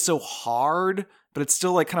body is so hard, but it's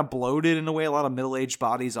still, like, kind of bloated in a way a lot of middle-aged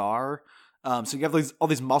bodies are. So you have all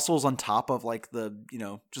these muscles on top of, like, the, you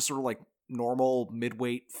know, just sort of, like, normal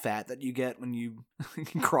mid-weight fat that you get when you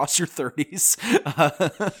cross your 30s.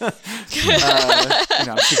 You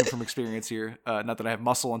know, I'm speaking from experience here. Not that I have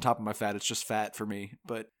muscle on top of my fat, it's just fat for me.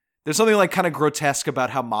 But there's something, like, kind of grotesque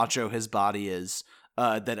about how macho his body is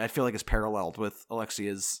that I feel like is paralleled with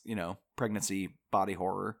Alexia's, you know, pregnancy body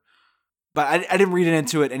horror. But I didn't read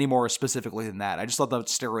into it any more specifically than that. I just thought the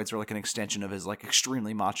steroids were, like, an extension of his, like,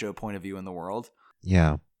 extremely macho point of view in the world.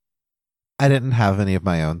 Yeah. I didn't have any of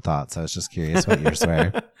my own thoughts. I was just curious what yours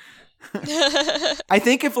were. I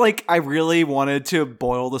think if, like, I really wanted to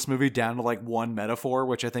boil this movie down to, like, one metaphor,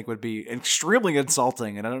 which I think would be extremely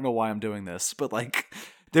insulting, and I don't know why I'm doing this, but, like,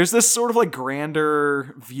 there's this sort of, like,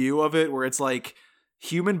 grander view of it where it's like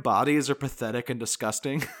human bodies are pathetic and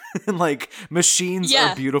disgusting, and like machines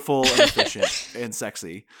Yeah. are beautiful and efficient and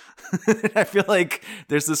sexy. I feel like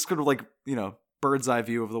there's this sort of like, bird's eye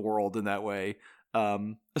view of the world in that way.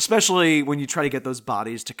 Especially when you try to get those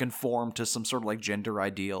bodies to conform to some sort of like gender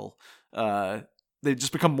ideal. They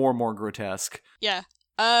just become more and more grotesque. Yeah.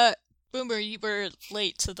 Boomer, you were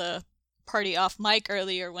late to the party off mic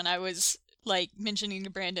earlier when I was like mentioning to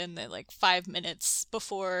Brandon that like 5 minutes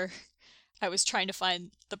before I was trying to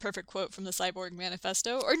find the perfect quote from the Cyborg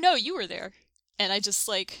Manifesto. Or no, you were there. And I just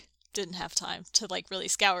like didn't have time to like really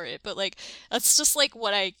scour it. But like that's just like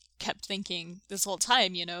what I kept thinking this whole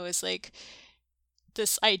time, is like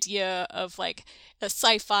this idea of like a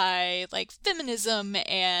sci-fi like feminism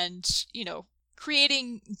and,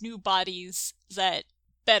 creating new bodies that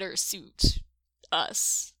better suit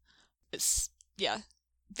us. It's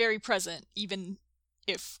very present, even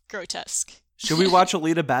if grotesque. Should we watch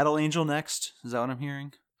Alita Battle Angel next? Is that what I'm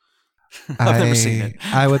hearing? I've never seen it.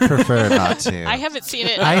 I would prefer not to. I haven't seen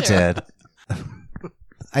it I either. did.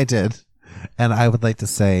 I did. And I would like to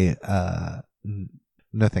say,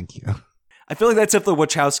 no thank you. I feel like that's if the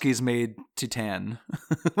Wachowskis made Titane.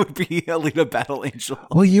 Would be Alita Battle Angel.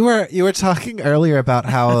 Well, you were talking earlier about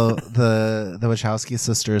how the Wachowski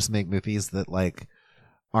sisters make movies that like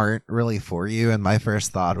aren't really for you, and my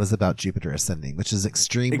first thought was about Jupiter Ascending, which is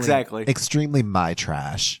extremely my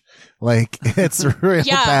trash. Like it's real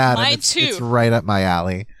bad. Mine and too. It's right up my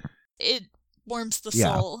alley. It warms the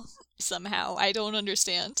soul somehow. I don't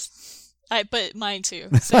understand. But mine too.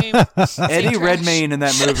 Same. Eddie trash. Redmayne in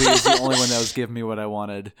that movie is the only one that was giving me what I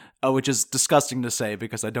wanted, which is disgusting to say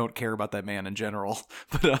because I don't care about that man in general.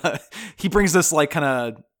 But he brings this like kind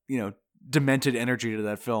of demented energy to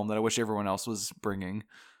that film that I wish everyone else was bringing.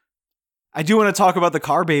 I do want to talk about the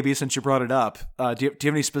car baby since you brought it up. Do you have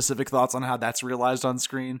any specific thoughts on how that's realized on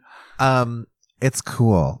screen? It's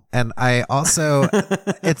cool. And I also,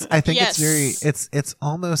 I think Yes. it's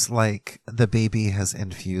almost like the baby has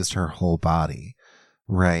infused her whole body,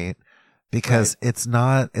 right? Because it's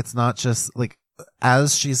not just like,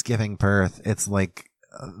 as she's giving birth, it's like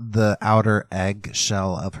the outer egg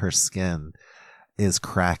shell of her skin is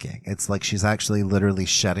cracking. It's like she's actually literally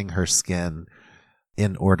shedding her skin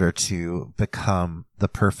in order to become the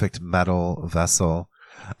perfect metal vessel.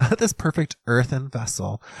 This perfect earthen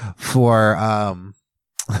vessel for,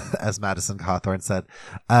 as Madison Cawthorn said,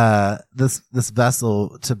 this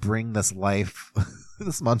vessel to bring this life,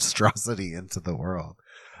 this monstrosity into the world.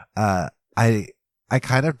 I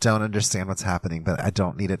kind of don't understand what's happening, but I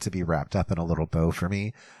don't need it to be wrapped up in a little bow for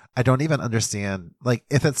me. I don't even understand, like,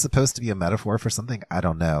 if it's supposed to be a metaphor for something, I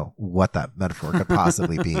don't know what that metaphor could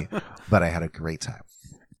possibly be, but I had a great time.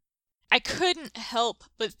 I couldn't help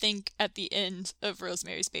but think at the end of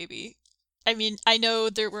Rosemary's Baby. I mean, I know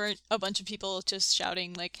there weren't a bunch of people just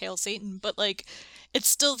shouting, like, Hail Satan, but, like, it's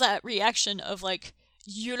still that reaction of, like,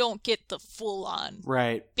 you don't get the full-on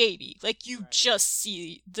baby. Like, you just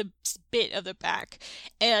see the bit of the back.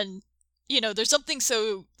 And, there's something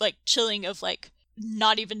so, like, chilling of, like,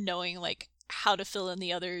 not even knowing, like, how to fill in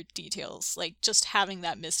the other details. Like, just having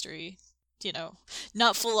that mystery,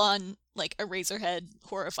 not full-on, like, a Eraserhead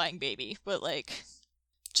horrifying baby, but, like,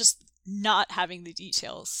 just not having the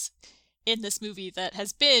details in this movie that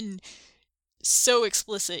has been so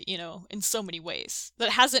explicit, in so many ways, that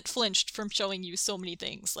hasn't flinched from showing you so many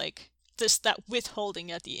things. Like, just that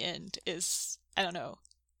withholding at the end is, I don't know,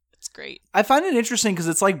 it's great. I find it interesting because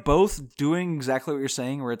it's like both doing exactly what you're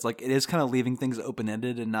saying, where it's like it is kind of leaving things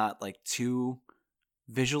open-ended and not like too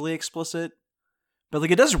visually explicit, but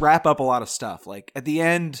like it does wrap up a lot of stuff. Like at the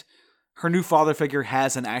end, her new father figure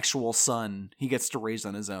has an actual son he gets to raise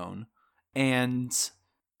on his own, and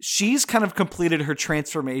she's kind of completed her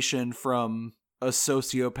transformation from a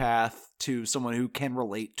sociopath to someone who can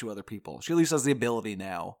relate to other people. She at least has the ability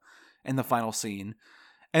now in the final scene.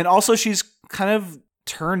 And also she's kind of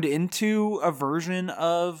turned into a version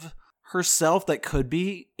of herself that could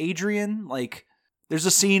be Adrian. Like there's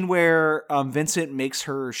a scene where Vincent makes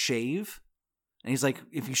her shave. And he's like,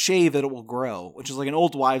 if you shave, it will grow, which is like an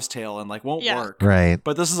old wives' tale and like won't work. Right.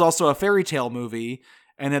 But this is also a fairy tale movie.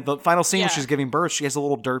 And at the final scene when she's giving birth, she has a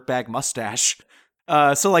little dirtbag mustache.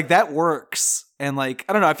 So like that works. And like,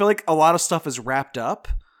 I don't know, I feel like a lot of stuff is wrapped up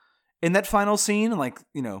in that final scene. And like,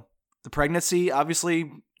 the pregnancy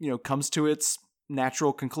obviously, comes to its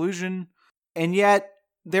natural conclusion. And yet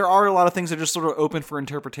there are a lot of things that are just sort of open for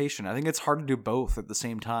interpretation. I think it's hard to do both at the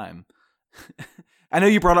same time. I know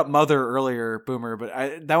you brought up Mother earlier, Boomer,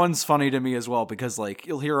 but that one's funny to me as well, because like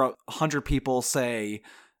you'll hear 100 people say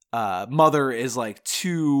Mother is like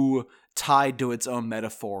too tied to its own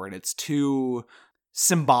metaphor and it's too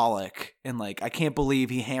symbolic and like I can't believe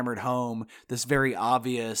he hammered home this very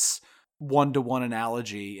obvious one-to-one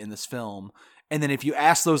analogy in this film. And then if you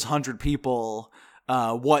ask those 100 people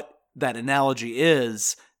what that analogy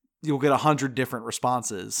is, you'll get 100 different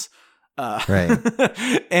responses. Right.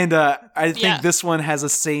 And I think this one has the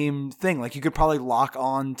same thing. Like you could probably lock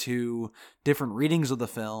on to different readings of the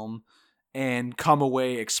film and come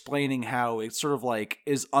away explaining how it sort of like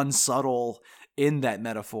is unsubtle in that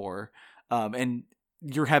metaphor. And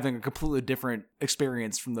you're having a completely different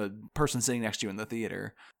experience from the person sitting next to you in the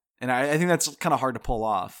theater. And I think that's kind of hard to pull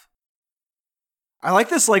off. I like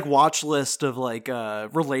this like watch list of like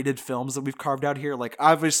related films that we've carved out here. Like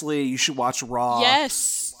obviously you should watch Raw.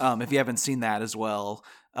 Yes. If you haven't seen that as well.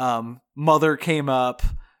 Mother came up.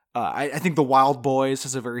 I think The Wild Boys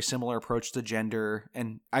has a very similar approach to gender,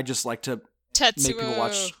 and I just like to make people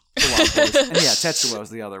watch The Wild Boys. And yeah, Tetsuo is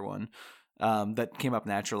the other one that came up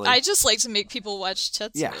naturally. I just like to make people watch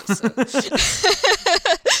Tetsuo. Yeah. So.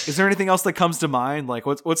 Is there anything else that comes to mind? Like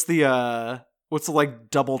what's the like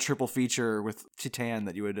double triple feature with Titane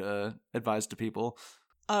that you would advise to people?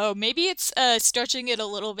 Oh, maybe it's stretching it a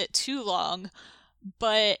little bit too long,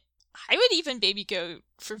 but I would even maybe go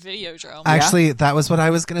for Videodrome. Actually, that was what I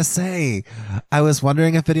was going to say. I was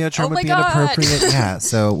wondering if Videodrome would be an appropriate. Yeah,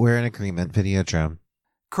 so we're in agreement. Videodrome.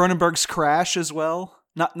 Cronenberg's Crash as well.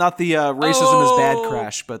 Not the racism is bad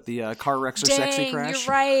Crash, but the car wrecks are sexy Crash.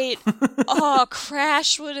 You're right. Oh,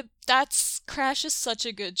 Crash Crash is such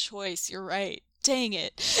a good choice. You're right. Dang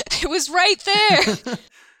it. It was right there.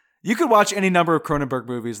 You could watch any number of Cronenberg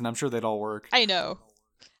movies, and I'm sure they'd all work. I know.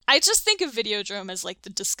 I just think of Videodrome as like the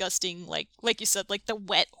disgusting, like you said, like the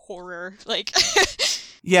wet horror. Like,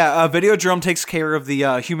 yeah, Videodrome takes care of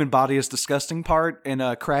the human body is disgusting part,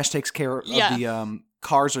 and Crash takes care of the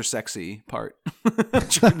cars are sexy part.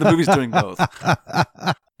 The movie's doing both.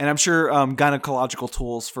 And I'm sure gynecological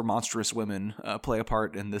tools for monstrous women play a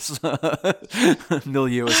part in this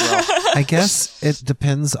milieu as well. I guess it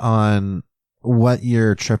depends on what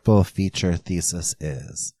your triple feature thesis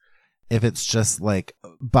is. If it's just like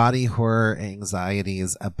body horror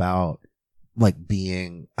anxieties about like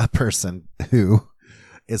being a person who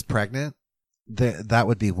is pregnant, that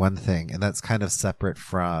would be one thing. And that's kind of separate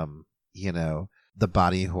from, the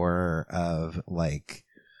body horror of like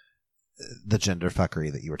the gender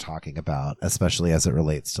fuckery that you were talking about, especially as it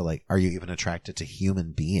relates to like, are you even attracted to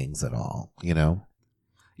human beings at all?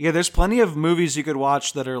 Yeah, there's plenty of movies you could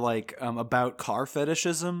watch that are like about car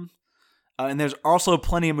fetishism. And there's also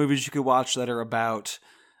plenty of movies you could watch that are about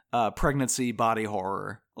pregnancy body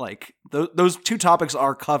horror. Like those two topics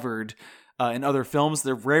are covered in other films.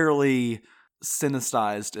 They're rarely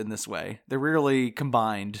synesthized in this way. They're rarely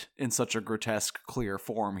combined in such a grotesque, clear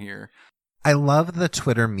form here. I love the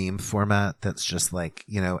Twitter meme format that's just like,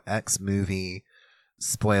 X movie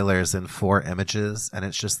spoilers in 4 images. And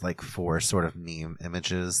it's just like 4 sort of meme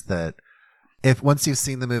images that if once you've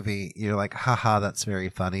seen the movie, you're like, haha, that's very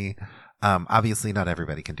funny. Obviously not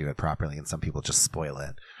everybody can do it properly and some people just spoil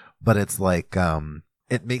it, but it's like,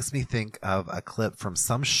 it makes me think of a clip from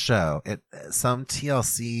some show, some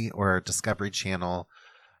TLC or Discovery Channel,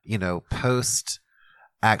 post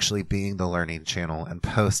actually being the Learning Channel and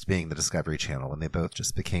post being the Discovery Channel, when they both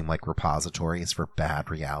just became like repositories for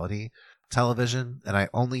bad reality television. And I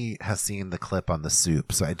only have seen the clip on The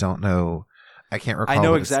Soup, so I don't know. I can't recall. I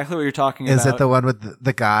know exactly what you're talking about. Is it the one with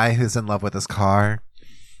the guy who's in love with his car?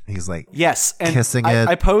 He's like, yes, and kissing it.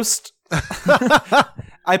 I post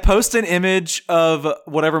I post an image of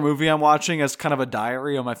whatever movie I'm watching as kind of a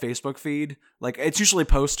diary on my Facebook feed. Like it's usually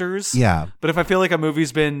posters. Yeah. But if I feel like a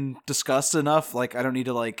movie's been discussed enough, like I don't need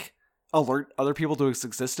to like alert other people to its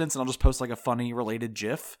existence, and I'll just post like a funny related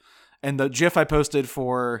GIF. And the GIF I posted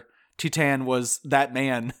for Titane was that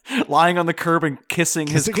man lying on the curb and kissing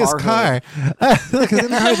his car.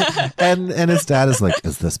 And his dad is like,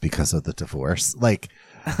 is this because of the divorce? Like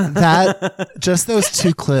that, just those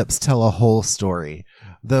 2 clips tell a whole story.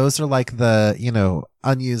 Those are like the,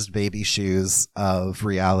 unused baby shoes of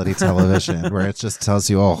reality television where it just tells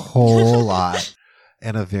you a whole lot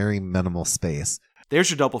in a very minimal space. There's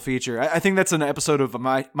your double feature. I think that's an episode of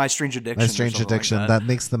My Strange Addiction. My Strange Addiction. Like that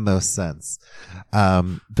makes the most sense.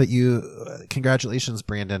 But congratulations,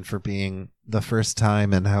 Brandon, for being the first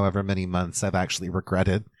time in however many months I've actually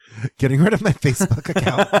regretted getting rid of my Facebook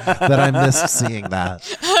account that I missed seeing that.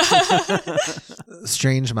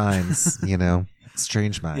 Strange minds,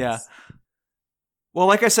 strange minds. Yeah. Well,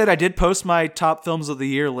 like I said, I did post my top films of the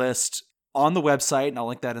year list on the website, and I'll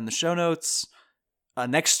link that in the show notes.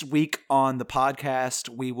 Next week on the podcast,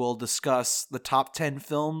 we will discuss the top 10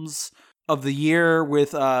 films of the year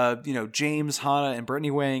with, James, Hannah, and Brittany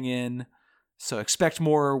weighing in. So expect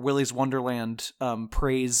more Willy's Wonderland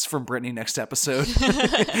praise from Brittany next episode,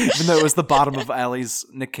 even though it was the bottom of Allie's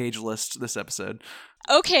Nick Cage list this episode.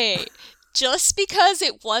 Okay, just because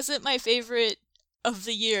it wasn't my favorite of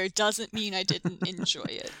the year doesn't mean I didn't enjoy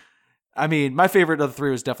it. I mean, my favorite of the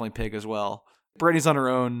three was definitely Pig as well. Brittany's on her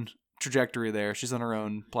own trajectory there. She's on her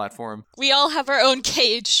own platform. We all have our own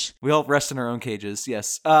cage. We all rest in our own cages,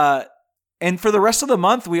 yes. And for the rest of the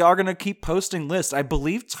month, we are going to keep posting lists. I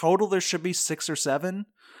believe total there should be 6 or 7,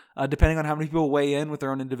 depending on how many people weigh in with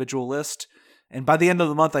their own individual list. And by the end of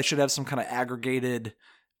the month, I should have some kind of aggregated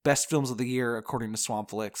best films of the year according to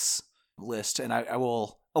Swampflix list. And I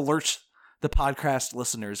will alert the podcast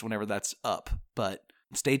listeners whenever that's up. But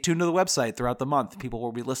stay tuned to the website throughout the month. People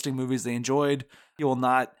will be listing movies they enjoyed. You will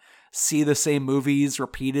not see the same movies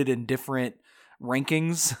repeated in different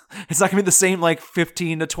rankings. It's not gonna be the same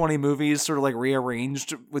 15 to 20 movies sort of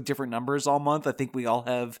rearranged with different numbers all month. I think we all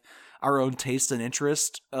have our own taste and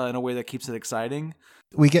interest in a way that keeps it exciting.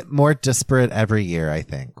 We get more disparate every year, I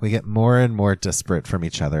think. We get more and more disparate from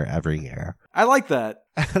each other every year. I like that.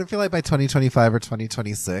 I feel like by 2025 or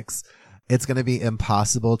 2026, it's going to be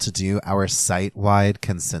impossible to do our site-wide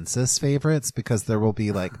consensus favorites because there will be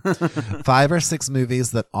 5 or 6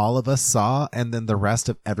 movies that all of us saw, and then the rest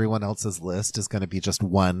of everyone else's list is going to be just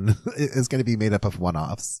is going to be made up of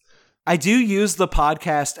one-offs. I do use the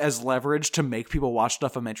podcast as leverage to make people watch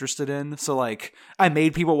stuff I'm interested in. So I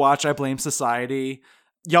made people watch I Blame Society.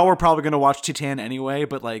 Y'all were probably going to watch Titane anyway,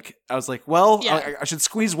 but I was like, well, yeah. I should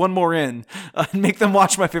squeeze one more in and make them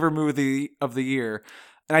watch my favorite movie of the year.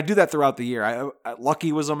 And I do that throughout the year.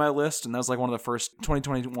 Lucky was on my list, and that was one of the first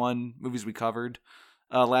 2021 movies we covered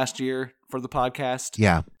last year for the podcast.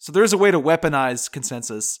 Yeah. So there's a way to weaponize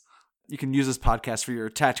consensus. You can use this podcast for your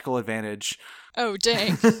tactical advantage. Oh,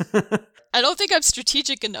 dang. I don't think I'm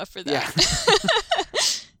strategic enough for that.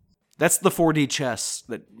 Yeah. That's the 4D chess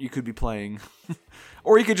that you could be playing.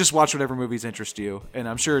 Or you could just watch whatever movies interest you. And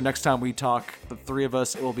I'm sure next time we talk, the three of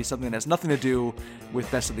us, it will be something that has nothing to do with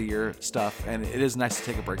best of the year stuff. And it is nice to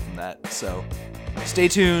take a break from that. So stay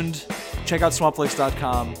tuned. Check out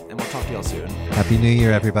swampflix.com, and we'll talk to y'all soon. Happy New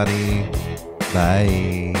Year, everybody.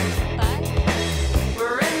 Bye.